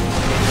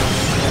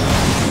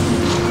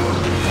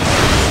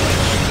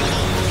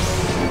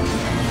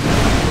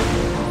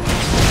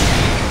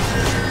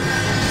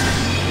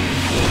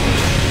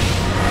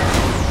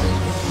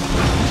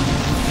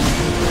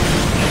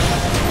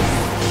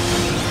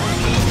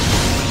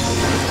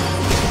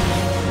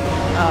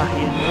Ah,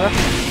 he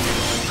interrupted me.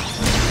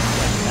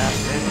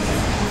 Bastard.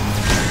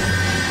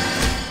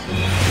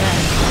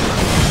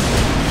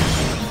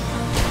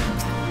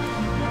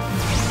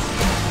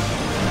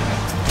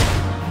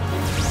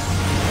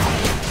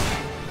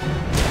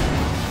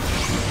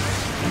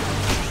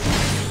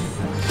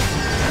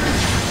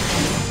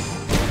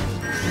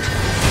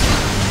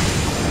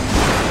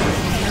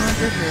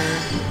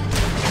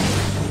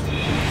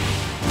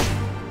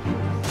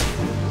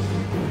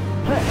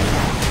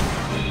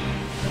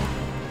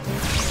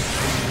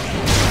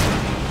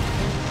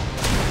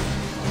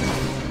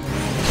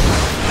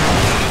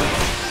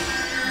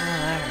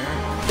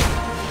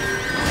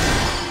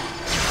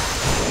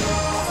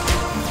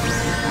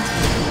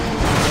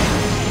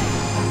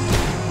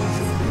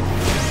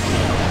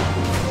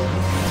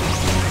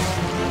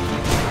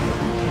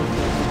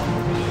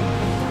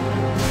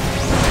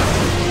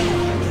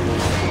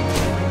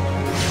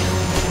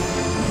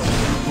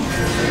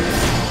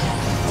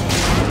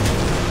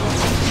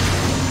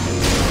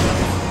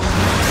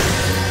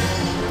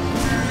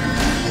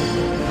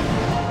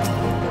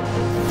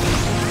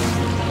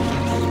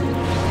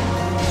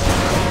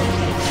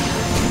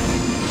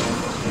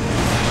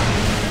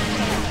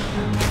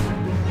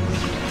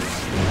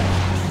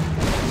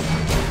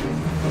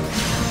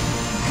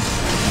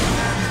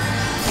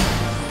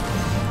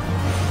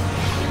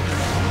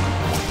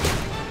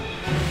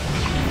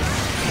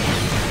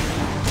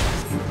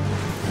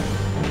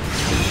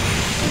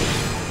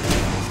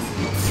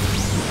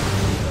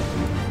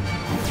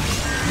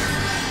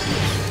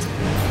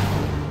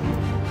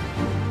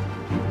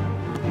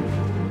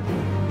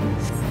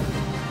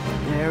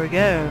 There we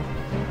go.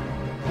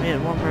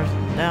 Made one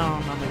person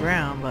down on the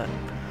ground, but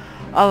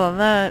other than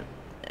that,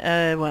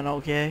 it went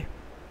okay.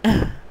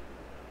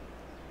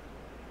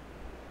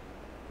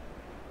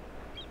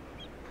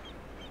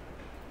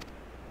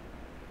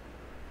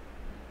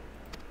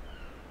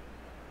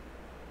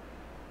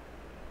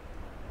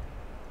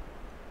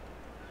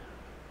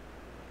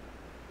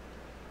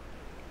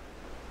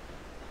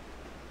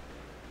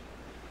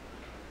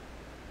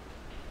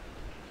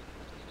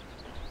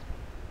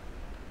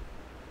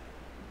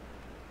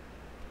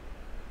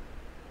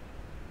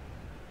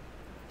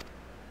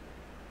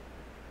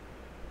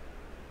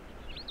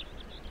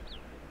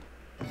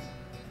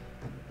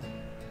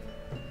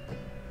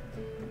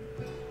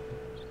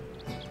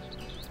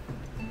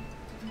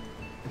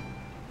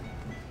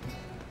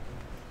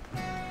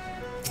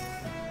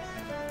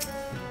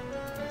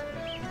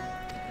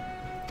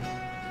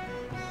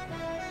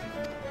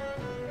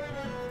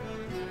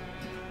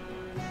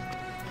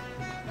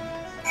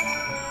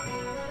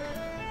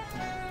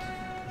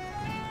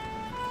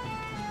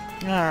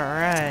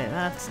 Alright,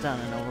 that's done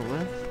and over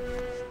with.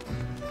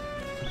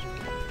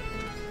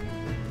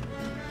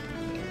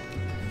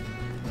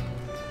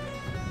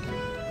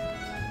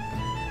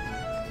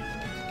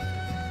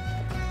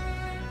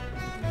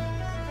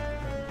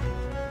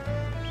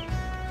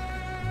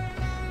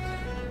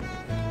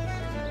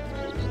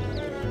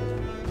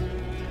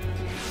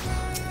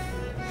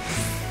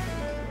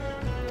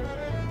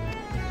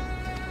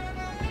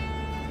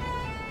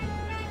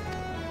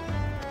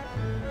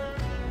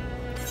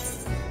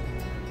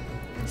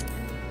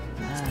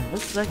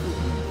 Looks like we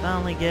can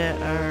finally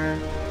get our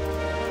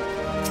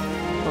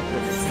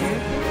booklet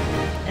here.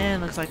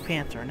 And looks like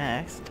pants are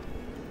next.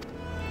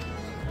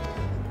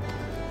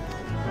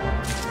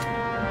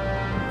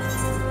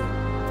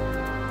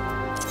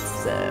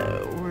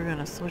 So we're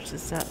gonna switch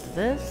this out to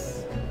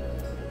this.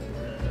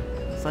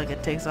 Looks like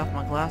it takes off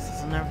my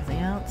glasses and everything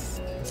else.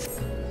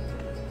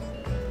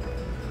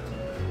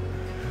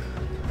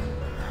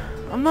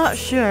 I'm not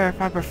sure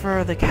if I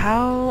prefer the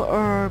cowl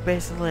or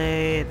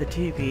basically the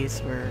two-piece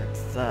where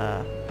it's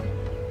the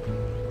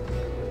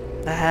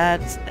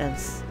hats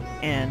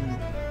and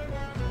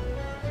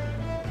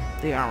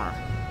the armor.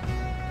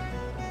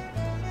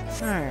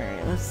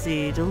 Alright, let's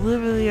see.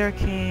 Deliver the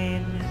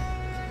arcane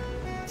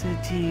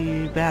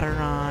to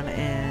Batteron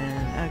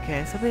and...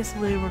 Okay, so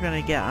basically we're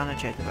gonna get on a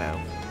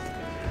chocobo.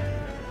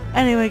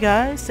 Anyway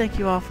guys, thank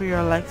you all for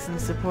your likes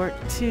and support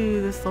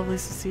to this lovely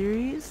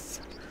series.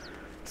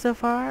 So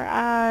far,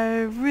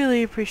 I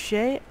really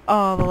appreciate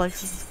all the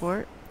likes and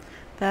support.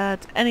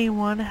 that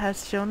anyone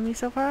has shown me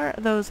so far.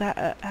 Those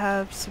that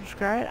have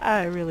subscribed,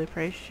 I really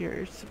appreciate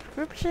your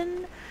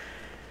subscription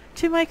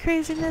to my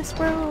craziness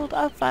world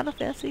of Final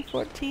Fantasy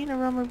XIV A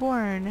Realm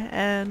Reborn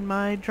and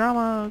my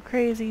drama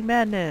crazy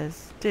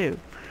madness too.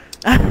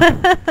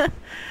 I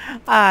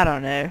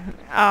don't know.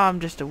 I'm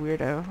just a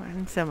weirdo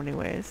in so many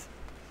ways.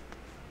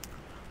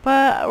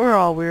 But we're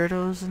all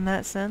weirdos in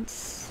that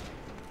sense.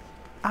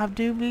 I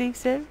do believe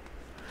so.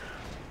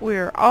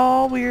 We're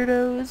all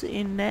weirdos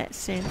in that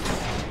sense.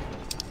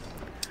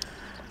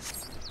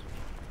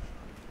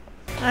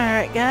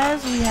 Alright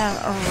guys, we have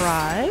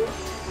arrived.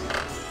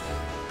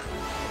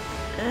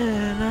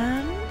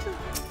 And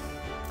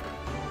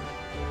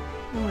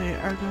we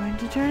are going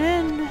to turn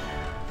in.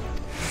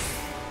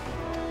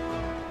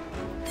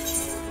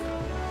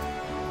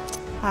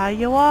 How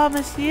you are,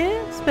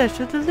 monsieur?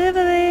 Special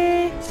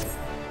delivery.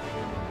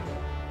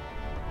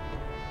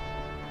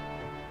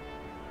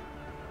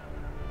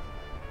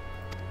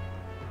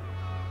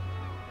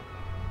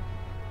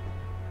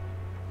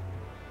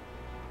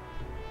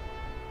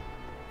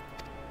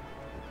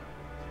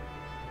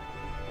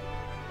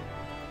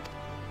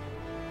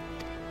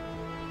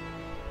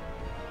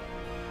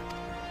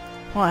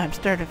 Well, I'm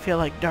starting to feel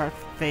like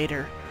Darth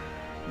Vader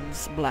in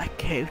his black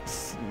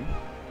coats and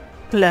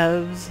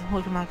gloves.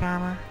 Look at my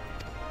armor.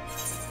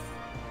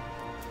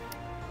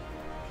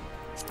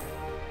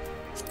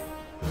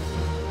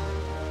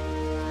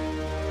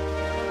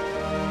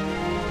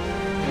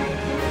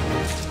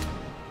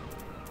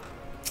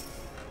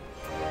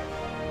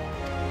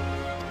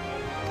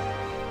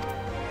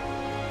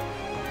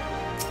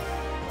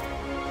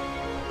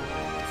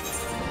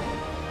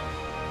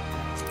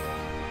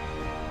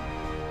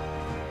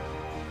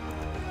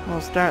 We'll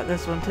start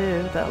this one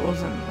too. That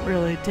wasn't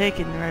really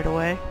taken right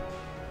away.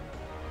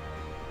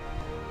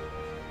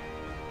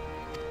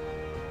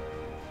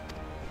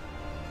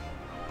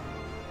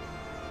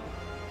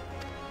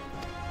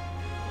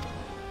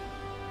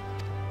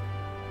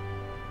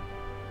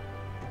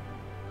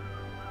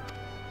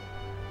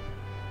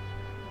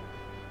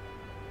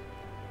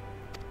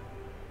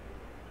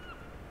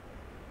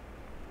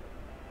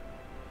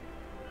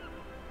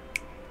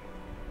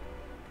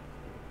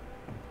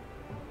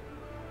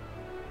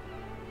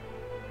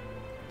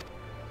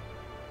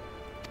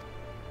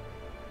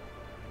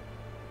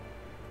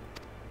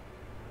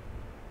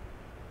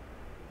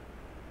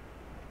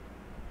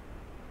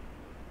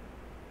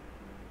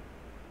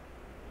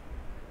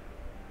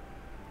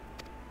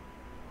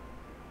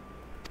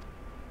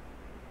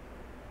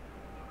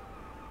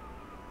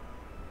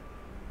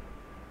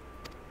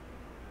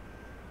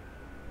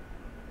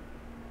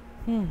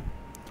 I'm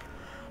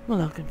a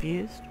little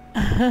confused.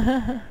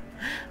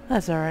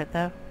 That's alright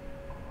though.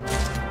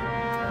 As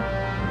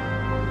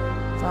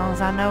long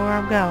as I know where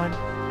I'm going.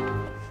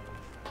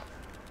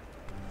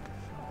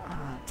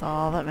 That's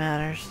all that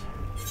matters.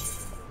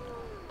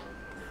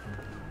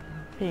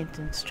 Paint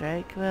and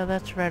strike. Well,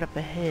 that's right up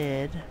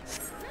ahead.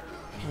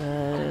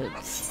 But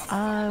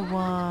I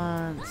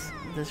want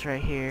this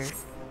right here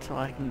so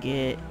I can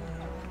get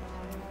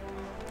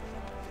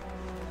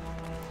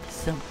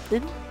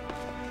something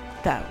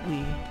that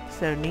we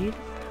so need.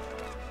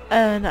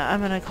 And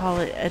I'm gonna call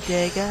it a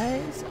day,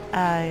 guys.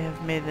 I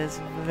have made this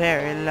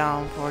very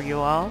long for you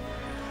all,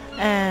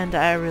 and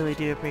I really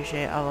do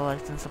appreciate all the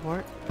likes and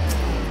support.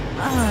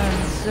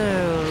 I'm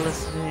so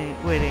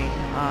waiting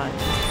on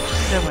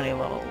so many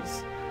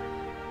levels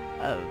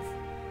of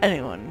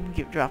anyone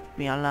dropping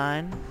me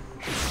online.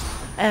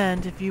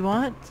 And if you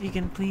want, you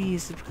can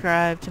please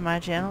subscribe to my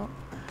channel.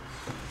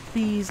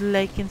 Please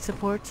like and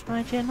support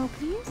my channel,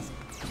 please.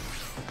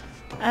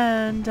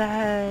 And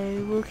I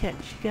will catch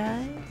you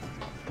guys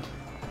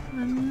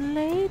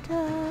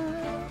later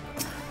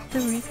to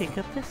re-pick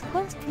up this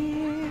quest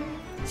here.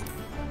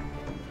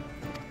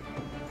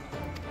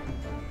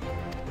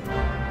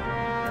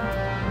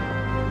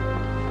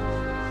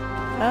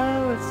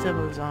 Oh, it still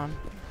moves on.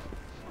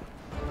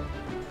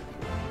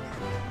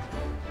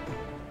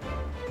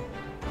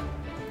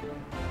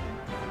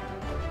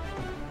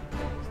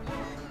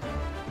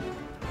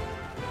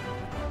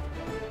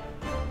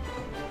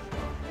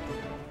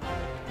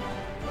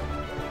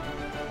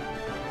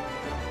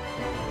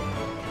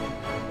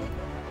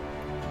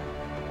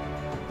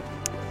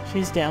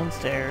 She's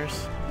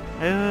downstairs.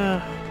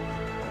 Ugh.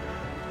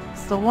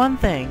 It's the one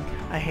thing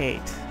I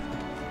hate.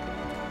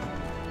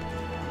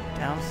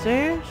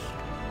 Downstairs?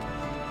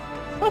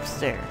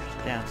 Upstairs.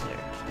 Downstairs.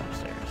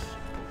 Upstairs.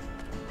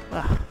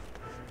 Ugh.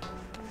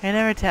 I can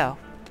never tell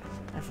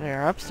if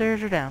they're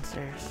upstairs or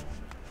downstairs.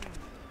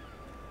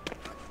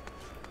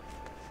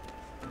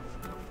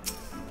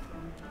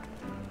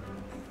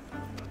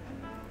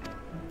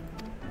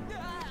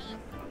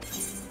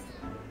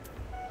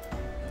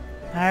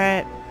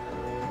 Alright.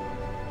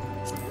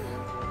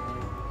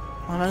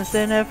 I'm gonna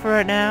say no for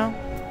right now.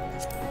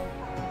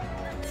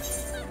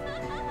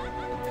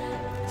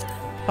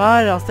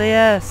 Fine, I'll say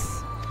yes.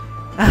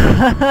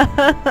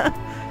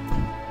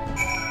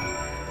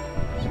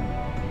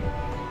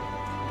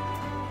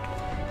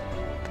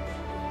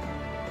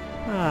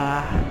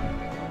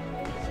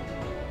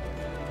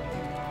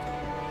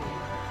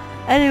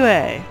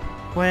 Anyway,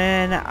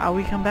 when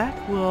we come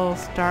back, we'll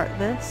start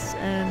this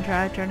and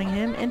try turning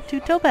him into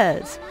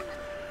Topaz.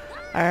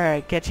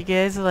 Alright, catch you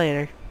guys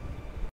later.